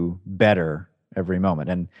to better every moment.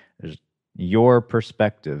 And your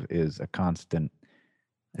perspective is a constant.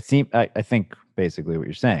 I think basically what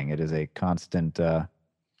you're saying, it is a constant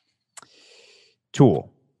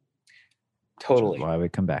tool. Totally. Which is why we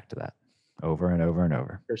come back to that over and over and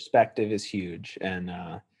over. Perspective is huge. And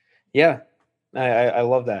I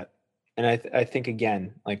love that. And I think,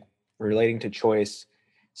 again, like relating to choice,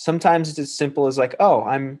 sometimes it's as simple as like, oh,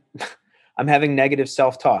 I'm having negative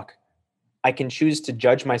self-talk. I can choose to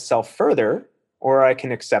judge myself further, or I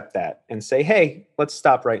can accept that and say, hey, let's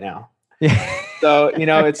stop right now. So,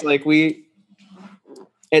 it's like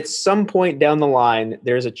at some point down the line,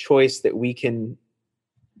 there's a choice that we can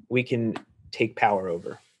take power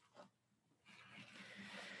over.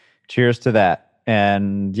 Cheers to that.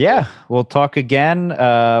 And we'll talk again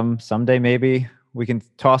someday. Maybe we can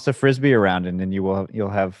toss a Frisbee around, and then you'll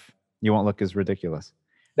have You won't look as ridiculous.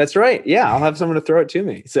 That's right. Yeah, I'll have someone to throw it to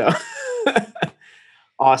me. So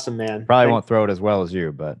awesome, man. Probably won't throw it as well as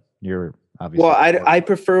you, but you're obviously. Well, I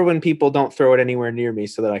prefer when people don't throw it anywhere near me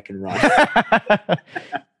so that I can run.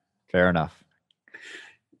 Fair enough.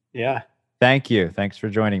 Yeah. Thank you. Thanks for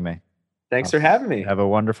joining me. Thanks for having me. Have a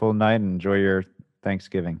wonderful night and enjoy your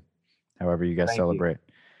Thanksgiving, however you guys celebrate.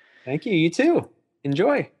 Thank you. You too.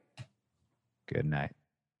 Enjoy. Good night.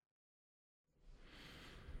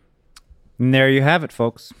 And there you have it,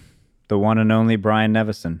 folks. The one and only Brian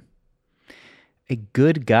Nevison. A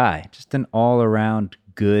good guy, just an all-around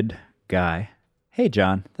good guy. Hey,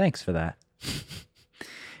 John, thanks for that.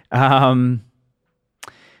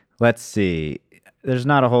 Let's see. There's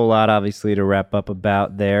not a whole lot, obviously, to wrap up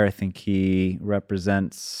about there. I think he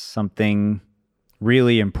represents something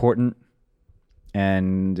really important,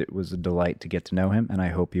 and it was a delight to get to know him, and I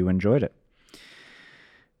hope you enjoyed it.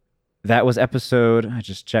 That was episode, I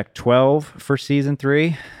just checked, 12 for season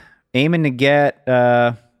 3. Aiming to get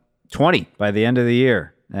 20 by the end of the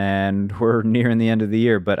year, and we're nearing the end of the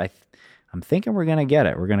year, but I'm thinking we're going to get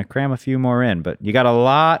it. We're going to cram a few more in, but you got a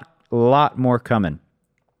lot more coming.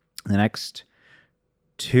 The next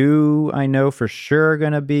 2 I know for sure are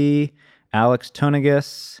going to be Alex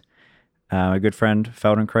Tonigas, a good friend,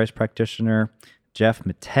 Feldenkrais practitioner, Jeff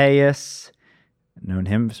Mateus. I've known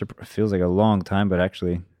him, feels like a long time, but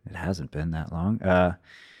actually it hasn't been that long.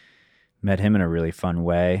 Met him in a really fun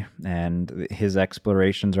way, and his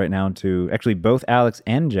explorations right now into, actually both Alex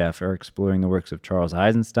and Jeff are exploring the works of Charles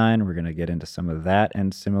Eisenstein. We're going to get into some of that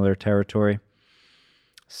and similar territory.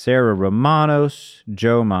 Sarah Romanos,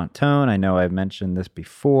 Joe Montone. I know I've mentioned this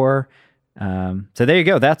before. So there you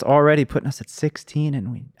go. That's already putting us at 16,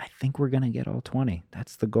 and I think we're going to get all 20.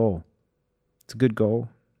 That's the goal. It's a good goal.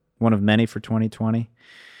 One of many for 2020.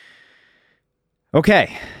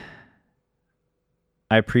 Okay.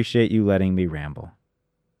 I appreciate you letting me ramble.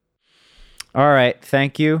 All right.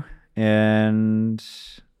 Thank you. And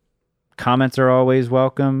comments are always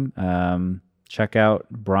welcome. Check out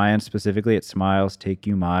Brian specifically at Smiles Take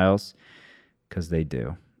You Miles, because they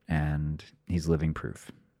do. And he's living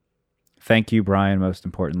proof. Thank you, Brian, most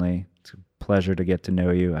importantly. It's a pleasure to get to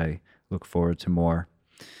know you. I look forward to more.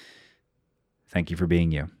 Thank you for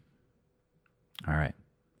being you. All right.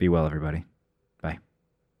 Be well, everybody.